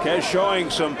 Marquez showing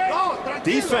some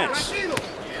defense,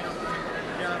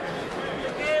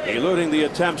 eluding the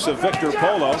attempts of Victor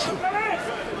Polo.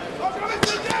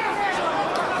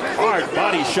 Hard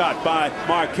body shot by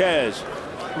Marquez.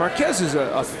 Marquez is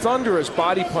a thunderous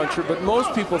body puncher, but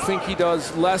most people think he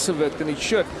does less of it than he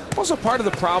should. Also, part of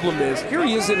the problem is, here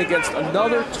he is in against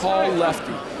another tall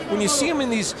lefty. When you see him in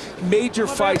these major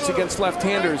fights against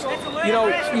left-handers, you know,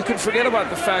 you can forget about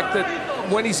the fact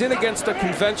that when he's in against a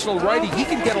conventional righty, he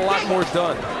can get a lot more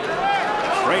done.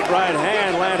 Great right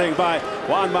hand landing by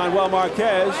Juan Manuel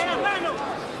Marquez.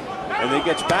 And he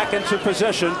gets back into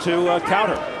position to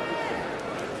counter.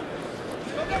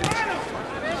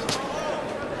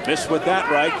 Missed with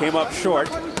that right, came up short.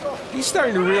 He's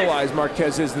starting to realize,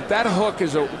 Marquez, is that hook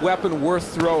is a weapon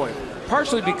worth throwing.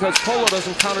 Partially because Polo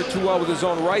doesn't counter too well with his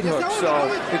own right hook, so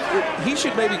he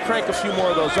should maybe crank a few more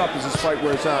of those up as this fight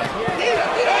wears on.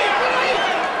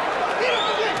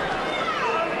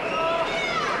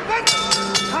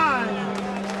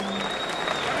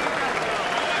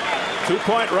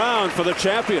 Two-point round for the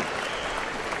champion.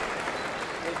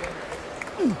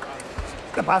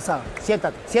 ¿Qué pasa?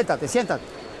 Siéntate, siéntate, siéntate.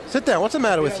 Sit down. What's the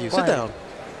matter with you? Sit down.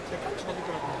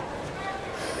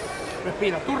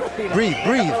 Respira, tú respira. Breathe,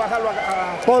 breathe.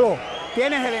 Polo,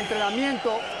 tienes el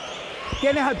entrenamiento,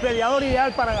 tienes al peleador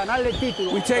ideal para ganarle el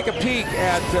título. We take a peek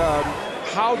at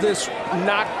how this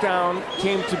knockdown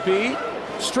came to be.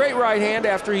 Straight right hand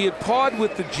after he had pawed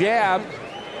with the jab,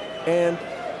 and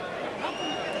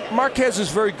Marquez is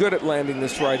very good at landing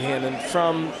this right hand, and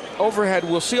from overhead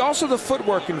we'll see also the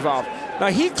footwork involved. Now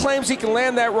he claims he can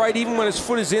land that right even when his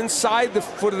foot is inside the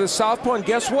foot of the southpaw, and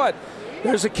guess what?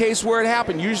 There's a case where it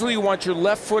happened. Usually you want your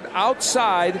left foot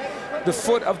outside the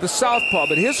foot of the southpaw,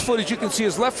 but his foot, as you can see,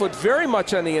 his left foot very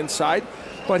much on the inside,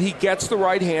 but he gets the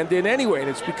right hand in anyway, and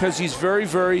it's because he's very,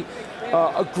 very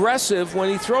aggressive when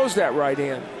he throws that right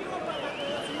hand.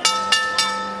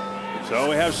 So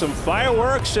we have some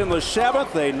fireworks in the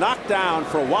 7th. A knockdown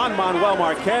for Juan Manuel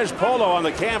Marquez. Polo on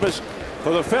the canvas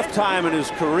for the 5th time in his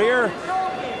career.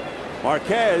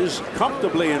 Marquez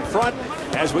comfortably in front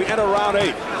as we enter round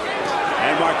 8.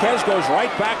 And Marquez goes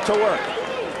right back to work.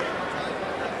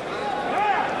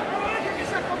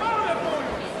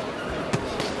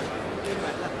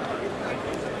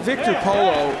 Victor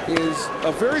Polo is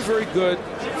a very, very good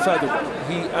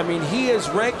featherweight. He is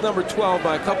ranked number 12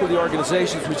 by a couple of the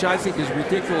organizations, which I think is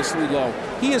ridiculously low.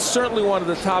 He is certainly one of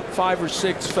the top 5 or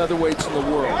 6 featherweights in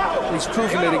the world. He's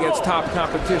proven it against top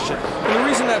competition. And the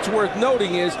reason that's worth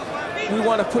noting is we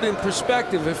want to put in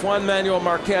perspective, if Juan Manuel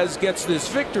Marquez gets this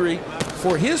victory,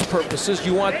 for his purposes,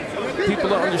 you want people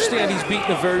to understand he's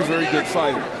beaten a very, very good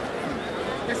fighter.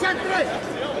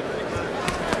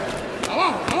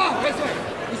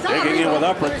 Digging in with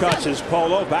uppercuts is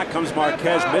Polo. Back comes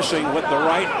Marquez, missing with the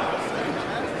right.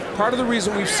 Part of the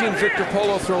reason we've seen Victor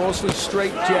Polo throw mostly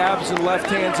straight jabs and left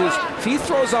hands is if he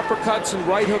throws uppercuts and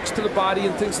right hooks to the body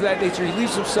and things of that nature, he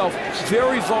leaves himself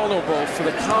very vulnerable for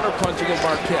the counter-punching of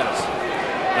Marquez.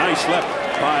 Nice left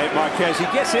by Marquez. He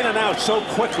gets in and out so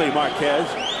quickly, Marquez.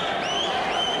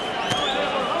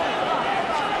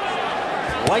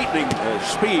 Lightning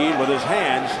speed with his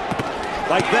hands.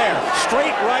 Like there,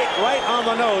 straight right on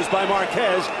the nose by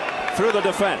Marquez through the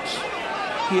defense.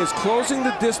 He is closing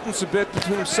the distance a bit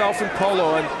between himself and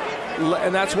Polo,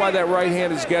 and that's why that right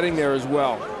hand is getting there as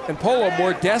well. And Polo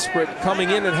more desperate, coming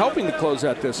in and helping to close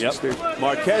that distance. Yep.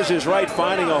 Marquez is right,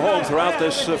 finding a home throughout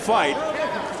this fight.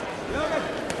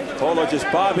 Polo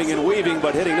just bobbing and weaving,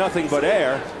 but hitting nothing but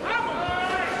air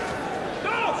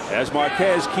as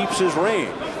Marquez keeps his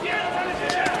range.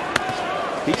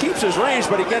 He keeps his range,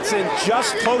 but he gets in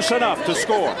just close enough to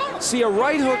score. See, a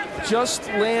right hook just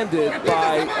landed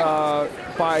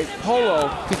by Polo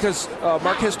because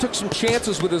Marquez took some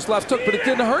chances with his left hook, but it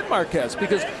didn't hurt Marquez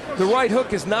because the right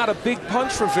hook is not a big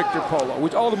punch for Victor Polo,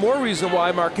 which all the more reason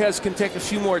why Marquez can take a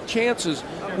few more chances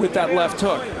with that left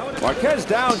hook. Marquez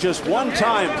down just one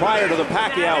time prior to the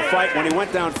Pacquiao fight when he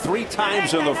went down 3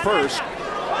 times in the first.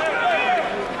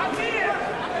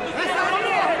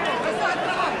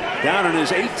 Down in his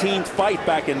 18th fight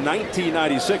back in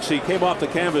 1996, he came off the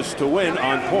canvas to win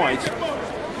on points.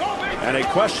 And a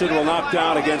questionable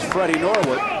knockdown against Freddie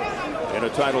Norwood in a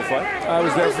title fight. I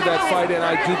was there for that fight, and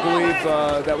I do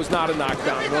believe that was not a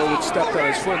knockdown. Norwood stepped on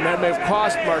his foot, and that may have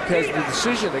cost Marquez the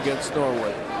decision against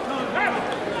Norwood.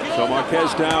 So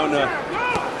Marquez down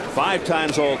 5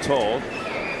 times all told.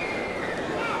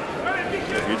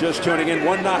 If you're just tuning in,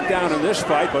 1 knockdown in this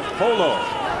fight, but Polo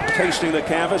tasting the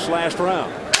canvas last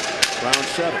round. Round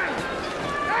 7.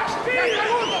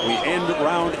 We end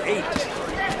round 8.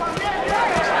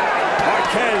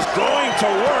 Marquez going to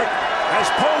work as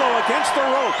Polo against the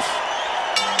ropes.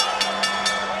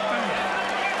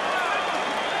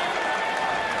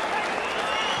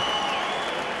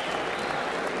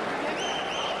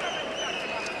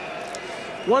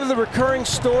 One of the recurring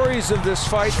stories of this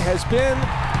fight has been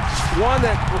one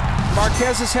that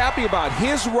Marquez is happy about.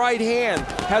 His right hand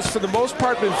has, for the most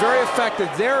part, been very effective.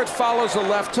 There it follows a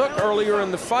left hook earlier in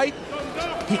the fight.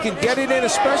 He can get it in,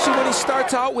 especially when he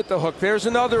starts out with the hook. There's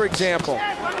another example.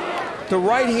 The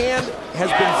right hand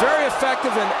has been very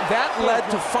effective, and that led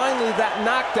to finally that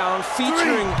knockdown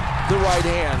featuring the right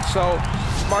hand. So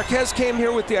Marquez came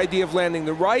here with the idea of landing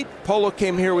the right. Polo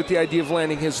came here with the idea of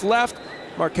landing his left.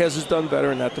 Marquez has done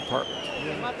better in that department.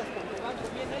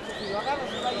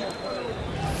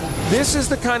 This is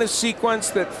the kind of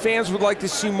sequence that fans would like to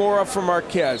see more of from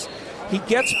Marquez. He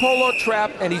gets Polo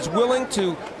trapped, and he's willing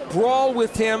to brawl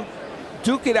with him,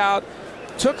 duke it out.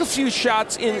 Took a few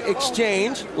shots in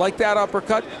exchange, like that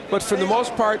uppercut, but for the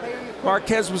most part,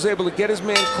 Marquez was able to get his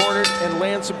man cornered and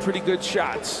land some pretty good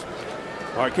shots.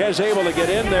 Marquez able to get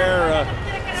in there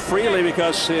freely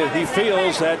because he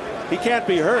feels that he can't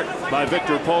be hurt by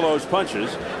Victor Polo's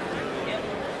punches.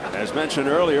 As mentioned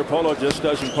earlier, Polo just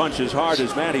doesn't punch as hard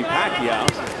as Manny Pacquiao.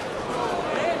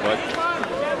 But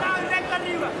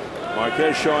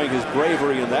Marquez showing his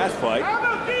bravery in that fight.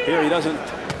 Here he doesn't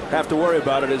have to worry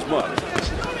about it as much.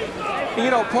 You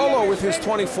know, Polo with his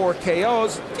 24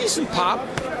 KOs, decent pop,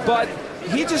 but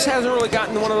he just hasn't really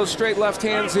gotten one of those straight left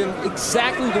hands in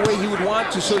exactly the way he would want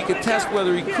to, so he could test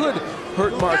whether he could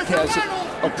hurt Marquez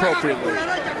appropriately.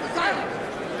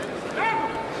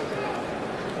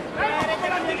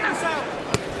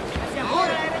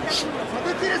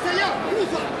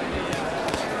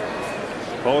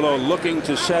 Polo looking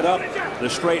to set up the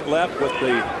straight left with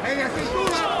the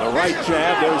right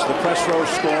jab. There's the press row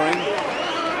scoring.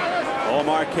 All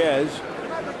Marquez.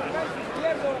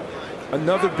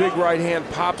 Another big right hand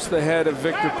pops the head of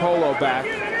Victor Polo back.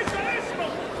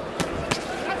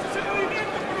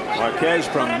 Marquez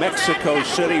from Mexico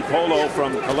City, Polo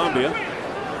from Colombia.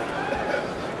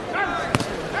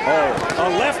 Oh, a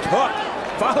left hook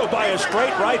followed by a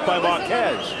straight right by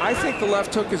Marquez. I think the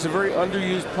left hook is a very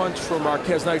underused punch for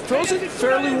Marquez. Now, he throws it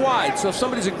fairly wide, so if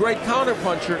somebody's a great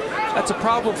counterpuncher, that's a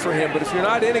problem for him. But if you're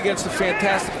not in against a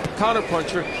fantastic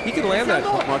counterpuncher, he can land that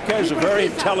punch. Marquez is a very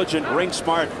intelligent,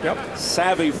 ring-smart,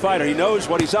 savvy fighter. He knows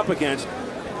what he's up against.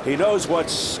 He knows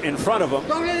what's in front of him,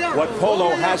 what Polo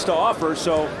has to offer,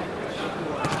 so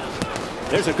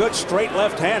there's a good straight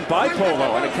left hand by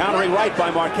Polo and a countering right by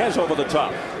Marquez over the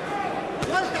top.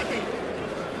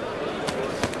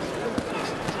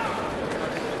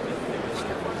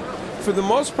 For the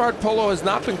most part, Polo has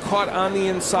not been caught on the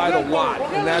inside a lot,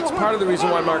 and that's part of the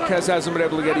reason why Marquez hasn't been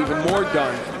able to get even more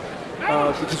done.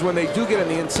 Because when they do get on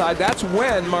the inside, that's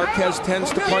when Marquez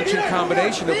tends to punch in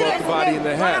combination of both the body and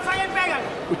the head.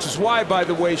 Which is why, by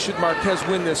the way, should Marquez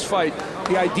win this fight,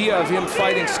 the idea of him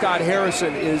fighting Scott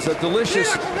Harrison is a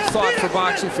delicious thought for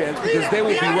boxing fans, because they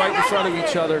will be right in front of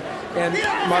each other, and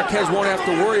Marquez won't have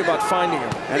to worry about finding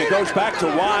him. And it goes back to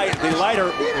why the lighter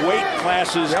weight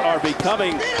classes are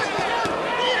becoming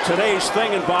today's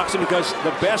thing in boxing, because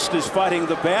the best is fighting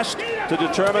the best to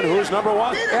determine who's number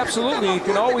one. Absolutely. You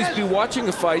can always be watching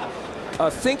a fight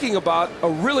thinking about a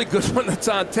really good one that's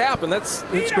on tap, and it's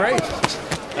great.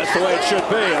 That's the way it should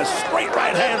be. A straight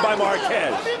right hand by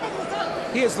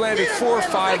Marquez. He has landed 4 or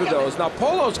 5 of those. Now,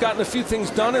 Polo's gotten a few things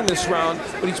done in this round,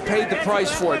 but he's paid the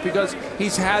price for it because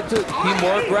he's had to be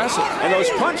more aggressive. And those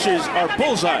punches are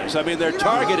bullseyes. I mean, they're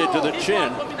targeted to the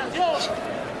chin,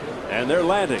 and they're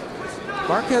landing.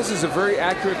 Marquez is a very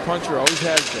accurate puncher, always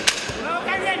has been.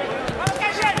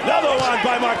 Another one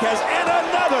by Marquez, and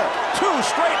another. 2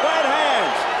 straight right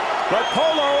hands. But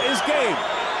Polo is game.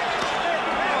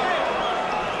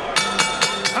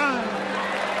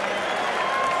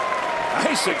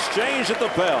 Nice exchange at the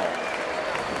bell.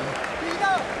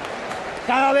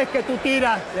 Cada vez que tú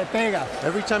tiras, le pegas.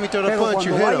 Every time you throw the punch,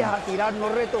 you hit him.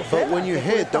 But when you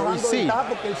hit, don't recede.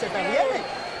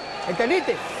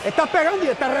 ¿Entendiste? Estás pegando y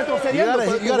estás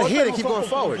retrocediendo. You gotta hit and keep going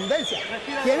forward.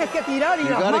 Tienes que tirar y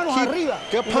las manos arriba.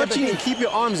 Keep punching and keep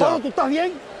your arms out. ¿Tú estás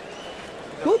bien?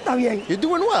 ¿Tú estás bien? You're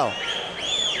doing well.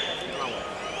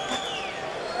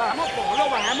 Vamos, Polo,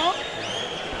 vamos.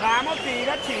 Vamos,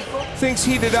 tira, chico. Things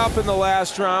heated up in the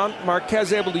last round.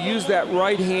 Marquez able to use that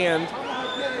right hand.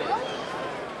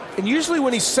 And usually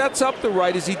when he sets up the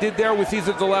right, as he did there with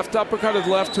either the left uppercut or the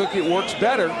left hook, it works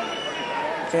better.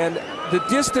 And the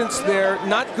distance there,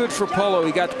 not good for Polo.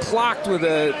 He got clocked with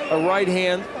a right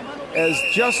hand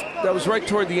that was right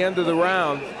toward the end of the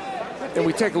round. And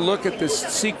we take a look at this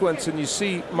sequence, and you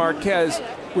see Marquez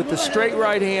with the straight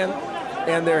right hand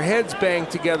and their heads banged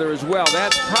together as well.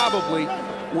 That's probably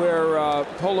where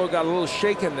Polo got a little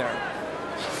shaken there.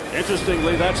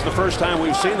 Interestingly, that's the first time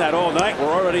we've seen that all night.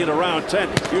 We're already in round 10.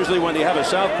 Usually when you have a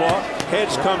southpaw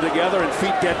heads come together and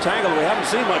feet get tangled. We haven't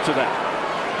seen much of that.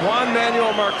 Juan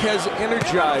Manuel Marquez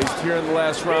energized here in the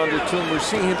last round or two, and we're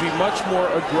seeing him be much more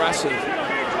aggressive.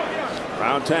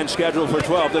 Round 10 scheduled for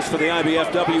 12. This for the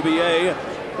IBF WBA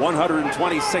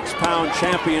 126-pound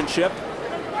championship.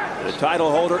 The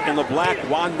title holder in the black,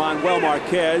 Juan Manuel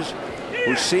Marquez,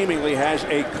 who seemingly has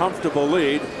a comfortable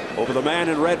lead over the man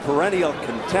in red, perennial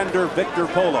contender Victor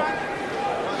Polo.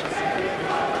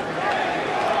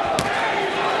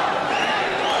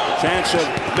 Chance of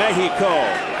Mexico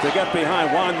to get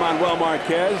behind Juan Manuel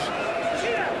Marquez.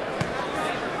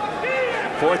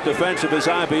 Fourth defense of his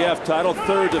IBF title,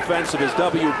 third defense of his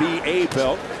WBA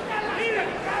belt.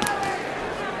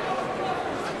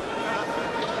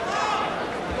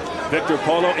 Victor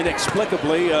Polo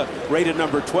inexplicably rated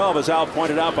number 12, as Al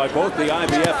pointed out, by both the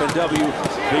IBF and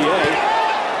WBA.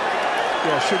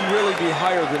 Yeah, shouldn't really be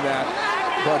higher than that.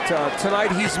 But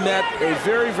tonight he's met a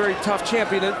very, very tough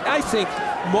champion. And I think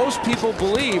most people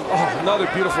believe, another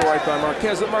beautiful right by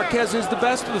Marquez, that Marquez is the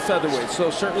best of the featherweights. So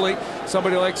certainly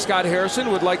somebody like Scott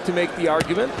Harrison would like to make the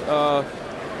argument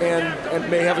and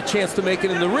may have a chance to make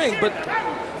it in the ring. But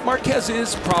Marquez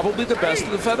is probably the best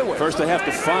of the featherweight. First they have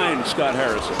to find Scott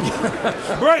Harrison.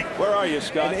 Right. Where are you,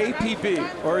 Scott? An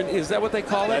APB, or is that what they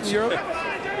call it in Europe?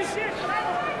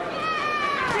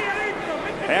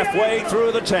 Halfway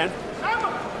through the 10th.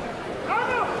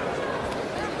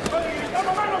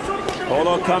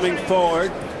 Polo coming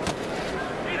forward.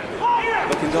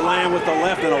 Looking to land with the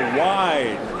left and a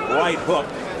wide right hook.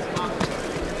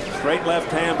 Straight left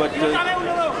hand, but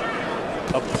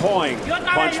a pawing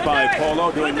punch by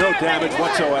Polo, doing no damage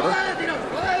whatsoever.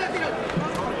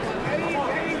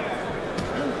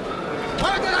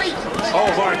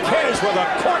 Oh, Marquez with a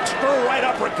corkscrew right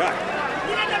uppercut.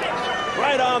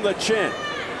 Right on the chin.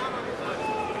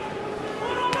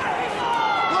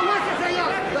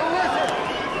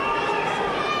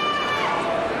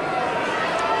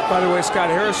 By the way, Scott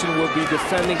Harrison will be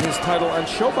defending his title on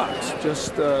Showbox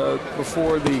just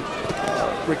before the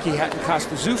Ricky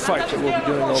Hatton-Costa Tszyu fight that we'll be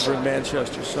doing over in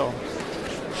Manchester. So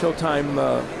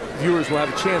Showtime viewers will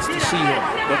have a chance to see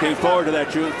him. Looking forward to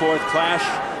that June 4th clash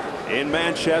in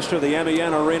Manchester, the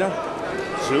MEN Arena.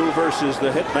 Tszyu versus the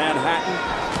Hitman Hatton.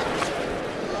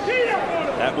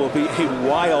 That will be a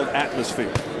wild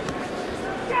atmosphere.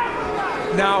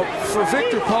 Now, for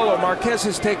Victor Polo, Marquez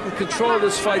has taken control of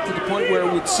this fight to the point where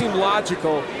it would seem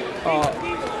logical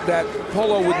that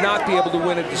Polo would not be able to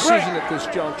win a decision at this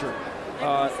juncture.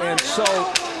 And so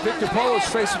Victor Polo is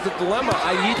faced with the dilemma.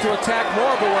 I need to attack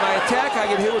more, but when I attack, I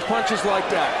get hit with punches like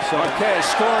that. So Marquez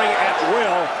scoring at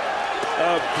will.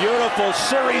 A beautiful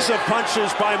series of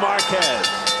punches by Marquez.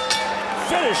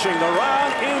 Finishing the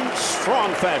round in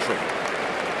strong fashion.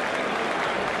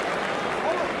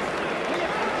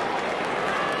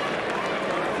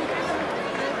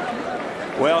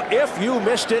 Well, if you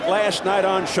missed it last night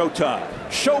on Showtime,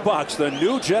 Showbox, the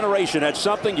new generation, had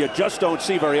something you just don't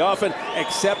see very often,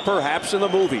 except perhaps in the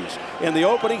movies. In the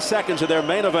opening seconds of their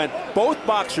main event, both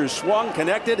boxers swung,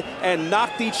 connected, and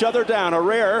knocked each other down. A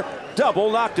rare double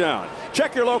knockdown.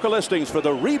 Check your local listings for the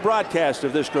rebroadcast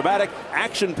of this dramatic,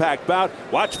 action-packed bout.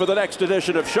 Watch for the next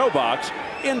edition of Showbox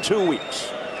in 2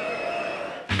 weeks.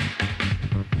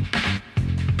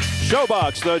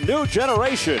 Showbox, the new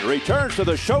generation, returns to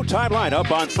the Showtime lineup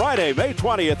on Friday, May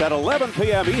 20th at 11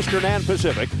 p.m. Eastern and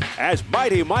Pacific as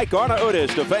mighty Mike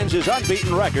Arnaudis defends his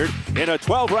unbeaten record in a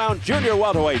 12-round junior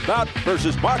welterweight bout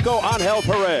versus Marco Angel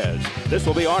Perez. This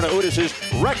will be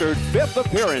Arnaudis' record 5th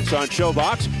appearance on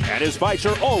Showbox, and his fights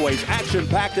are always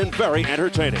action-packed and very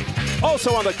entertaining.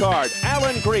 Also on the card,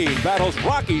 Alan Green battles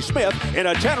Rocky Smith in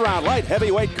a 10-round light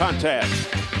heavyweight contest.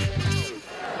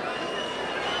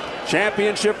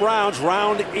 Championship rounds,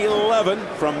 round 11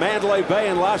 from Mandalay Bay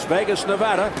in Las Vegas,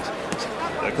 Nevada.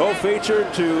 The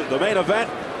co-feature to the main event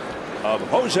of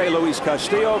Jose Luis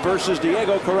Castillo versus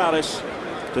Diego Corrales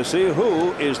to see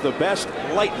who is the best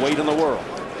lightweight in the world.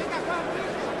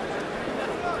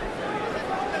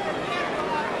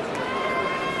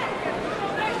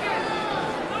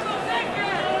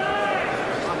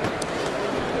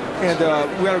 And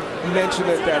we got to mention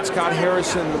that Scott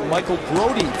Harrison-Michael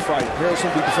Brody fight. Harrison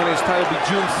will be defending his title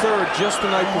June 3rd, just the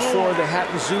night before the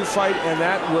Hatton-Tszyu fight, and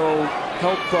that will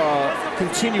help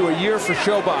continue a year for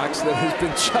Showbox that has been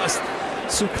just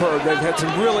superb. They've had some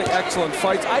really excellent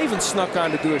fights. I even snuck on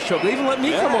to do a show. They even let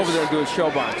me come over there and do a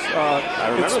Showbox.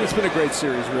 It's been a great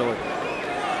series, really.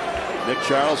 Nick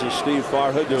Charles and Steve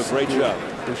Farhood do a great job.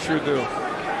 They sure do.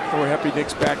 And we're happy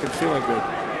Nick's back and feeling good.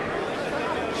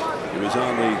 He was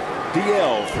on the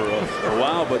DL for a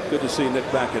while, but good to see Nick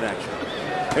back in action.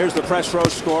 Here's the press row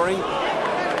scoring.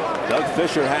 Doug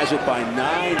Fisher has it by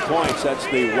 9 points. That's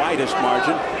the widest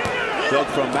margin. Doug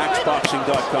from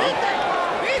MaxBoxing.com.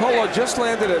 Polo just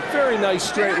landed a very nice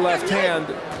straight left hand.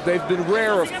 They've been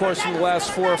rare, of course, in the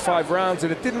last 4 or 5 rounds,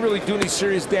 and it didn't really do any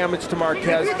serious damage to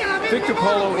Marquez. Victor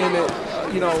Polo in a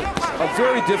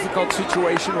very difficult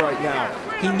situation right now.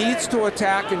 He needs to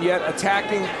attack, and yet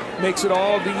attacking makes it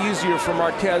all the easier for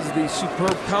Marquez, the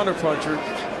superb counterpuncher,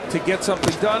 to get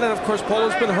something done. And of course,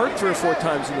 Polo's been hurt 3 or 4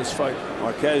 times in this fight.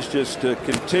 Marquez just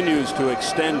continues to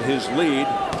extend his lead.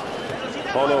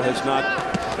 Polo has not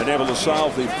been able to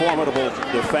solve the formidable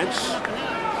defense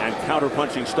and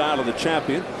counterpunching style of the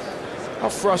champion. How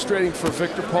frustrating for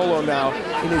Victor Polo now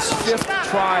in his 5th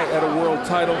try at a world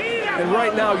title. And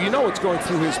right now, you know what's going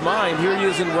through his mind. Here he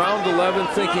is in round 11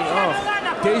 thinking, oh,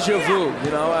 deja vu.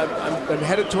 You know, I'm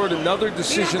headed toward another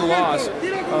decision loss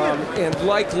and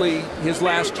likely his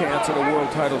last chance at a world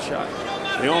title shot.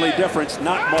 The only difference,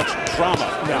 not much drama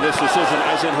in this decision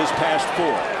as in his past 4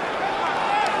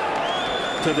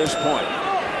 to this point.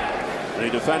 The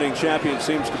defending champion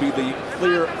seems to be the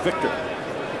clear victor.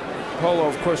 Polo,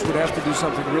 of course, would have to do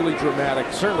something really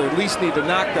dramatic. Certainly at least need a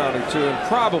knockdown or 2, and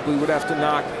probably would have to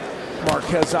knock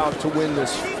Marquez out to win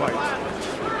this fight.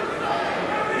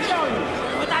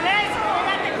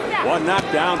 One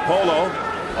knockdown, Polo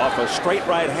off a straight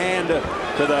right hand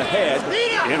to the head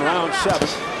in round 7.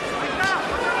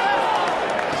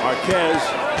 Marquez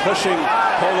pushing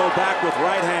Polo back with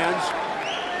right hands.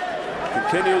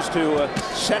 Continues to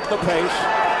set the pace.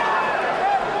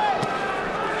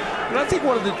 And I think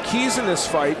one of the keys in this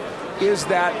fight is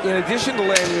that in addition to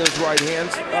landing those right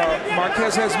hands,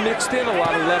 Marquez has mixed in a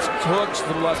lot of left hooks,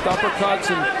 some left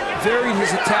uppercuts, and varied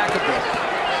his attack a bit.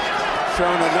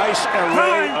 Shown a nice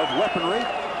array of weaponry.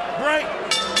 Right.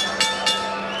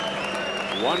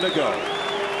 1 to go.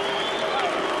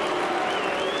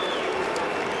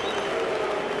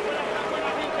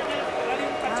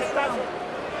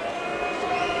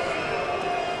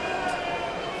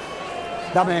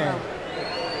 Dame.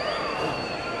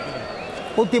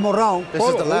 Último round. This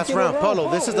is the last round, Polo.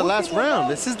 This is the last round.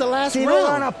 This is the last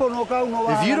round. If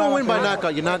you don't win by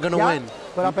knockout, you're not going to win.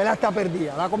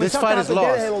 This fight is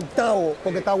lost.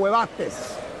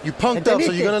 You punked up,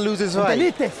 so you're going to lose this fight.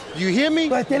 You hear me?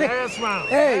 Listen, you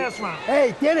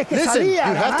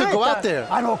have to go out there.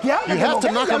 You have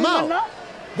to knock him out.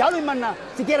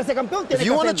 If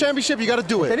you want a championship, you got to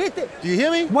do it. Do you hear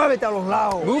me? Move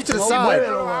to the side.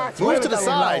 Move to the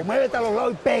side. And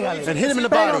hit him in the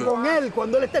body.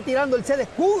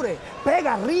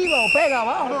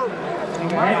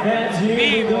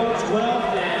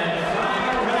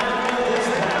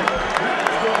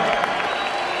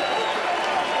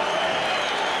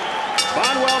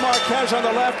 Manuel Marquez on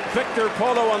the left, Victor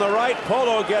Polo on the right.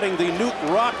 Polo getting the Newt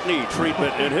Rockney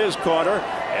treatment in his corner,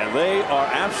 and they are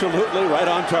absolutely right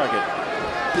on target.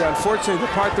 Yeah, unfortunately, the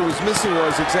part that was missing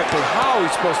was exactly how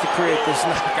he's supposed to create this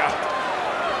knockout.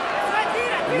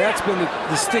 And that's been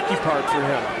the sticky part for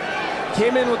him.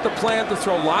 Came in with the plan to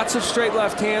throw lots of straight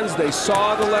left hands. They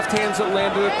saw the left hands that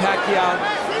landed at Pacquiao,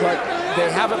 but they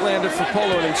haven't landed for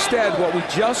Polo. And instead, what we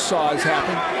just saw has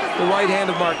happened. The right hand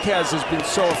of Marquez has been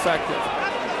so effective.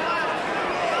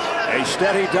 A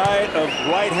steady diet of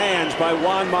right hands by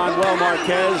Juan Manuel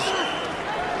Marquez,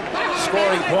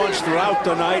 scoring points throughout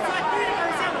the night.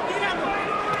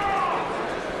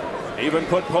 Even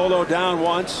put Polo down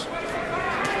once.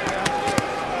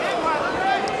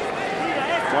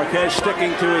 Marquez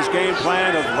sticking to his game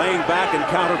plan of laying back and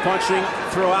counter-punching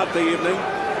throughout the evening,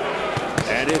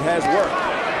 and it has worked.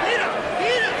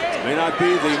 May not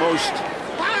be the most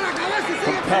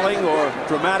compelling or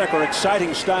dramatic or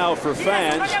exciting style for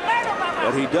fans,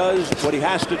 but he does what he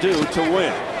has to do to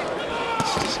win.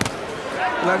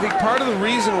 And I think part of the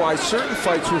reason why certain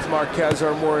fights with Marquez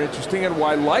are more interesting, and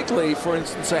why likely, for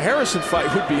instance, a Harrison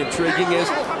fight would be intriguing, is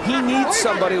he needs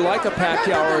somebody like a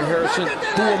Pacquiao or a Harrison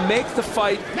who will make the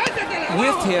fight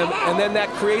with him, and then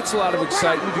that creates a lot of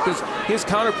excitement because his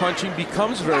counterpunching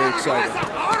becomes very exciting.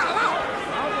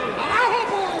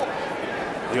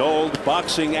 The old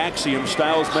boxing axiom,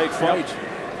 styles make fight.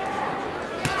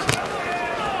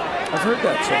 I've heard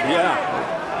that, so yeah.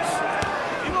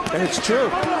 And it's true.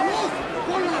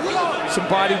 Some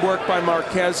body work by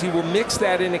Marquez. He will mix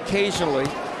that in occasionally,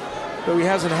 though he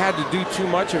hasn't had to do too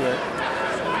much of it.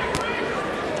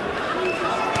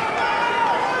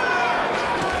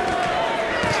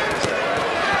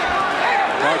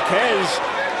 Marquez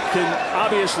can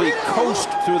obviously coast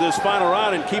through this final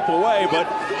round and keep away, but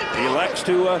he elects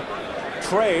to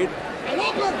trade.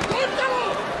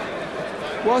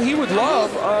 Well, he would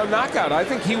love a knockout. I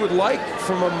think he would like,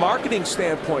 from a marketing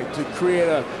standpoint, to create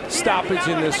a stoppage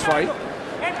in this fight.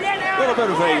 A little bit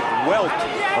of a welt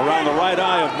around the right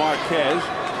eye of Marquez,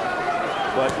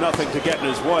 but nothing to get in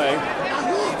his way.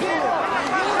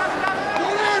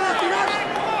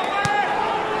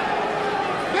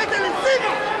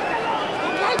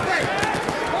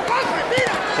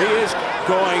 He is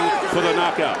going for the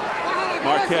knockout,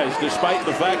 Marquez, despite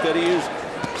the fact that he is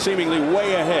seemingly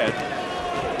way ahead.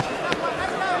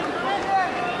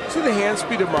 See the hand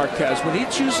speed of Marquez. When he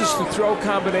chooses to throw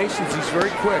combinations, he's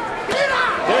very quick.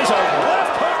 There's a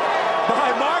left hook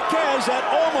by Marquez that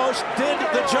almost did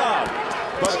the job.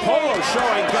 But Polo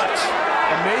showing guts.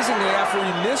 Amazingly, after he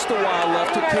missed a wild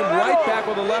left hook, came right back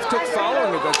with a left hook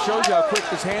following it. That shows you how quick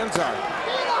his hands are.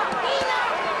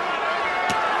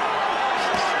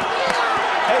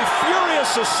 A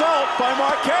furious assault by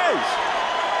Marquez.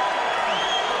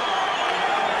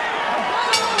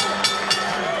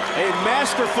 A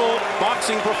masterful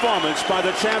boxing performance by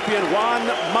the champion Juan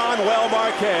Manuel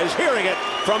Marquez, hearing it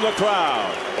from the crowd.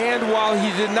 And while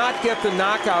he did not get the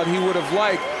knockout he would have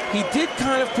liked, he did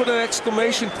kind of put an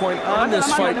exclamation point on this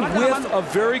fight with a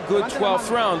very good 12th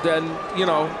round. And, you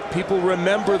know, people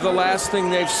remember the last thing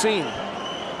they've seen.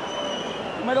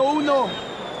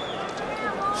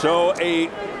 So a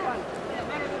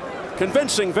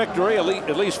convincing victory,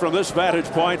 at least from this vantage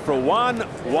point, for Juan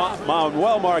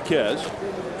Manuel Marquez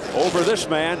over this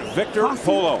man, Victor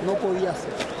Polo.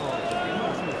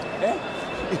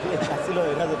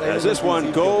 As this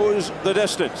one goes the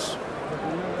distance.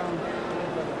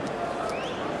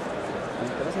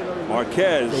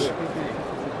 Marquez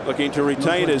looking to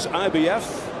retain his IBF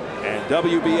and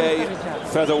WBA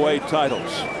featherweight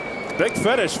titles. Big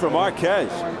finish for Marquez.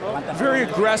 Very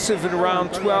aggressive in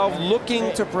round 12,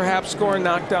 looking to perhaps score a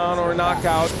knockdown or a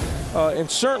knockout, and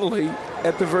certainly,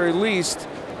 at the very least,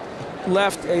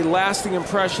 left a lasting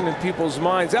impression in people's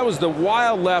minds. That was the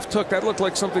wild left hook. That looked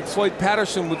like something Floyd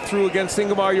Patterson would threw against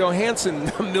Ingemar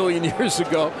Johansson a million years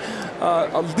ago.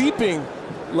 A leaping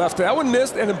left. That one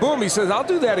missed, and then boom, he says, I'll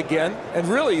do that again, and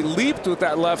really leaped with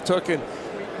that left hook and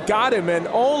got him, and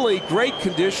only great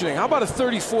conditioning. How about a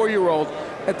 34-year-old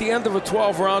at the end of a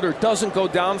 12-rounder doesn't go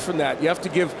down from that? You have to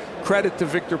give credit to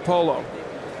Victor Polo.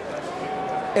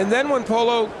 And then when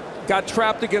Polo got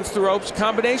trapped against the ropes,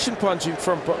 combination punching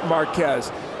from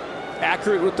Marquez.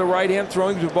 Accurate with the right hand,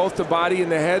 throwing to both the body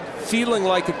and the head, feeling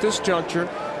like at this juncture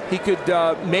he could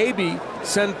maybe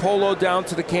send Polo down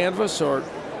to the canvas or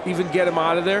even get him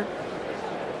out of there.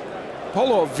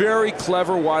 Polo, a very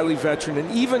clever, wily veteran, and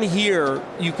even here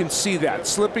you can see that.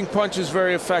 Slipping punches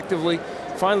very effectively,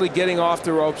 finally getting off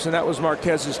the ropes, and that was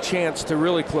Marquez's chance to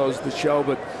really close the show,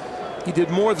 but he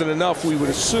did more than enough, we would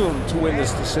assume, to win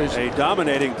this decision. A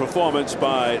dominating performance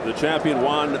by the champion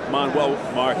Juan Manuel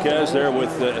Marquez there with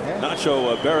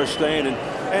Nacho Beristain,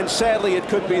 and sadly it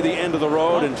could be the end of the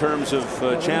road in terms of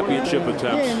championship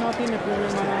attempts.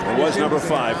 It was number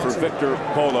 5 for Victor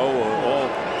Polo. All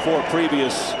 4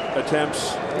 previous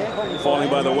attempts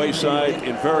falling by the wayside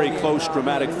in very close,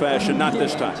 dramatic fashion. Not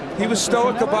this time. He was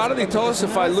stoic about it. He told us,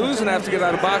 if I lose and I have to get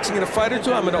out of boxing in a fight or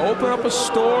two, I'm going to open up a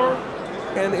store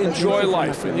and enjoy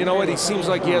life. And you know what? He seems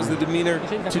like he has the demeanor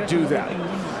to do that.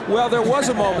 Well, there was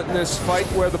a moment in this fight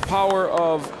where the power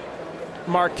of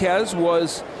Marquez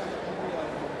was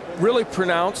really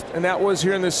pronounced, and that was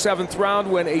here in the 7th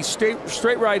round when a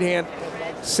straight right hand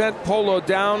sent Polo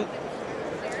down,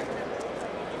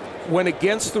 went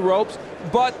against the ropes.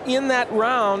 But in that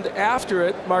round after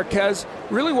it, Marquez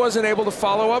really wasn't able to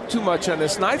follow up too much on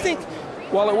this. And I think,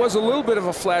 while it was a little bit of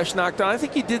a flash knockdown, I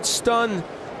think he did stun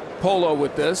Polo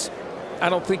with this. I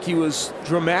don't think he was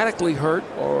dramatically hurt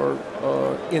or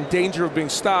in danger of being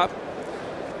stopped,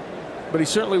 but he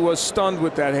certainly was stunned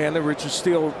with that hand, and Richard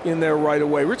Steele in there right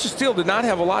away. Richard Steele did not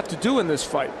have a lot to do in this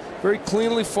fight. Very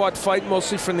cleanly fought fight,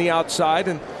 mostly from the outside,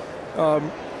 and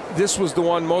this was the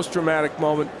one most dramatic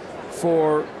moment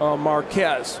for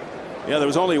Marquez. Yeah, there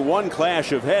was only one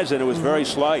clash of heads, and it was very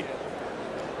slight.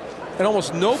 And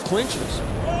almost no clinches.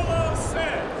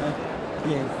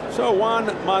 So Juan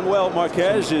Manuel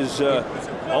Marquez is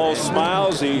all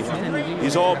smiles.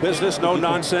 He's all business, no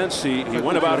nonsense. He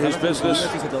went about his business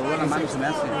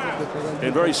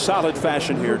in very solid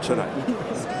fashion here tonight.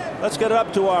 Let's get it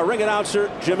up to our ring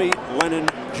announcer, Jimmy Lennon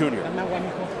Jr.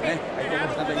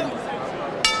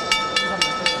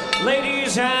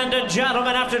 Ladies and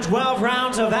gentlemen, after 12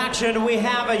 rounds of action, we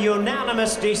have a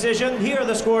unanimous decision. Here are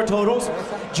the score totals.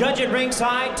 Judge at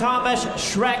ringside, Thomas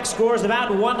Schreck scores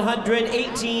about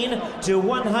 118 to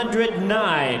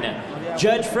 109.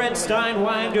 Judge Fred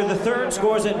Steinwinder III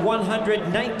scores at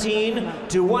 119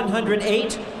 to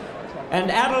 108.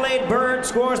 And Adelaide Bird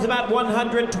scores about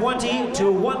 120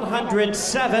 to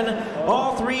 107.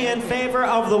 All 3 in favor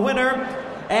of the winner,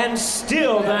 and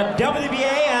still the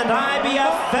WBA and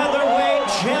IBF featherweight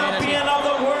champion of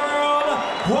the world,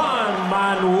 Juan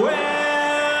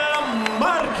Manuel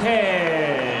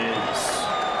Marquez.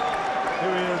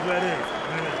 Here he is, right here.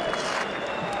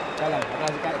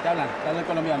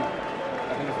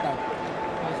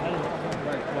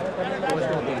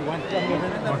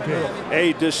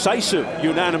 A decisive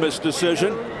unanimous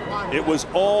decision. It was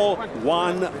all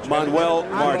Juan Manuel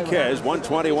Marquez.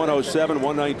 120, 107,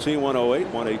 119, 108,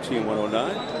 118,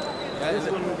 109.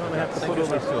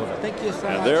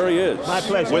 And there he is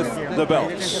with the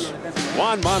belts.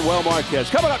 Juan Manuel Marquez.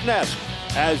 Coming up next,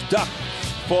 as Duck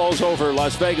falls over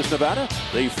Las Vegas, Nevada,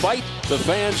 the fight the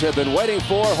fans have been waiting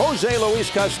for. Jose Luis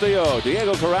Castillo,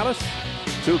 Diego Corrales,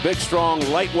 two big, strong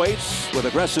lightweights with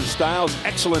aggressive styles,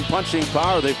 excellent punching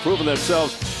power. They've proven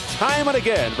themselves time and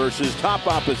again versus top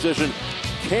opposition.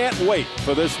 Can't wait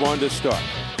for this one to start.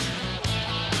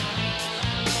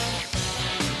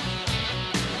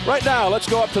 Right now, let's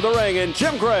go up to the ring and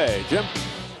Jim Gray. Jim.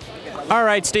 All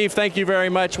right, Steve, thank you very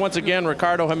much. Once again,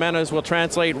 Ricardo Jimenez will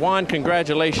translate. Juan,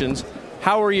 congratulations.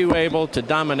 How were you able to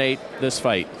dominate this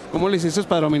fight? ¿Cómo le hiciste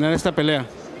para dominar esta pelea?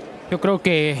 Yo creo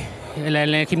que en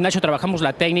el gimnasio trabajamos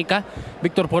la técnica.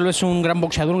 Víctor Polo es un gran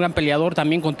boxeador, un gran peleador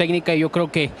también con técnica, y yo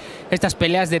creo que estas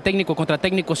peleas de técnico contra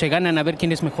técnico se ganan a ver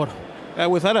quién es mejor.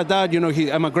 Without a doubt, you know,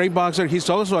 I'm a great boxer. He's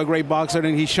also a great boxer,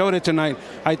 and he showed it tonight.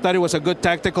 I thought it was a good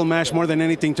tactical match more than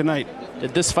anything tonight.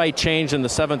 Did this fight change in the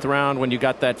 7th round when you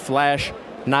got that flash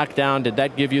knockdown? Did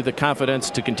that give you the confidence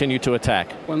to continue to attack?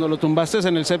 Cuando lo tumbaste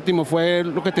en el séptimo, ¿fue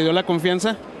lo que te dio la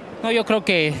confianza? No, yo creo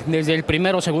que desde el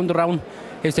primero o segundo round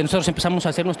nosotros empezamos a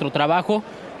hacer nuestro trabajo.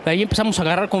 De ahí empezamos a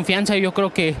agarrar confianza, y yo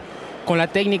creo que con la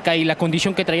técnica y la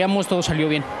condición que traíamos todo salió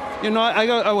bien. You know,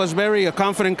 I was very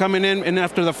confident coming in, and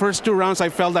after the first 2 rounds, I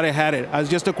felt that I had it. It was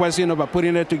just a question about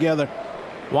putting it together.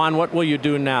 Juan, what will you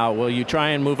do now? Will you try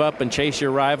and move up and chase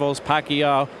your rivals,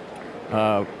 Pacquiao,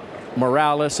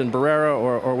 Morales, and Barrera,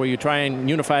 or will you try and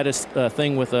unify this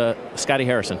thing with Scotty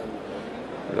Harrison?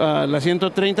 La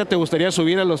 130, ¿te gustaría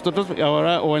subir a los otros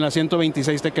ahora, o en la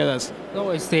 126 te quedas? No,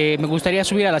 me gustaría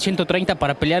subir a la 130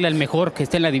 para pelearle al mejor que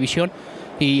esté en la división,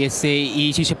 y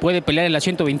si se puede pelear en la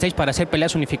 126 para hacer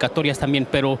peleas unificatorias también,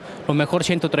 pero lo mejor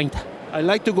 130. I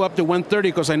like to go up to 130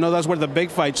 because I know that's where the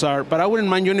big fights are, but I wouldn't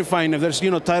mind unifying. If there's,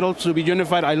 you know, titles to be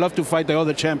unified, I love to fight the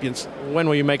other champions. When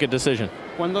will you make a decision?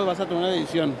 ¿Cuándo vas a tomar una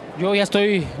decisión? Yo ya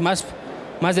estoy más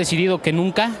decidido que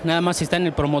nunca. Nada más está en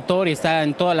el promotor y está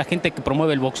en toda la gente que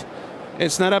promueve el box.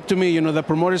 It's not up to me, you know, the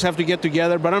promoters have to get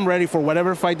together, but I'm ready for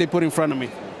whatever fight they put in front of me.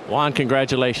 Juan,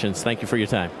 congratulations. Thank you for your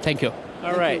time. Thank you.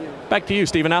 All right. Back to you,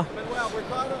 Stephen Al.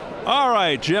 All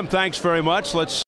right, Jim, thanks very much. Let's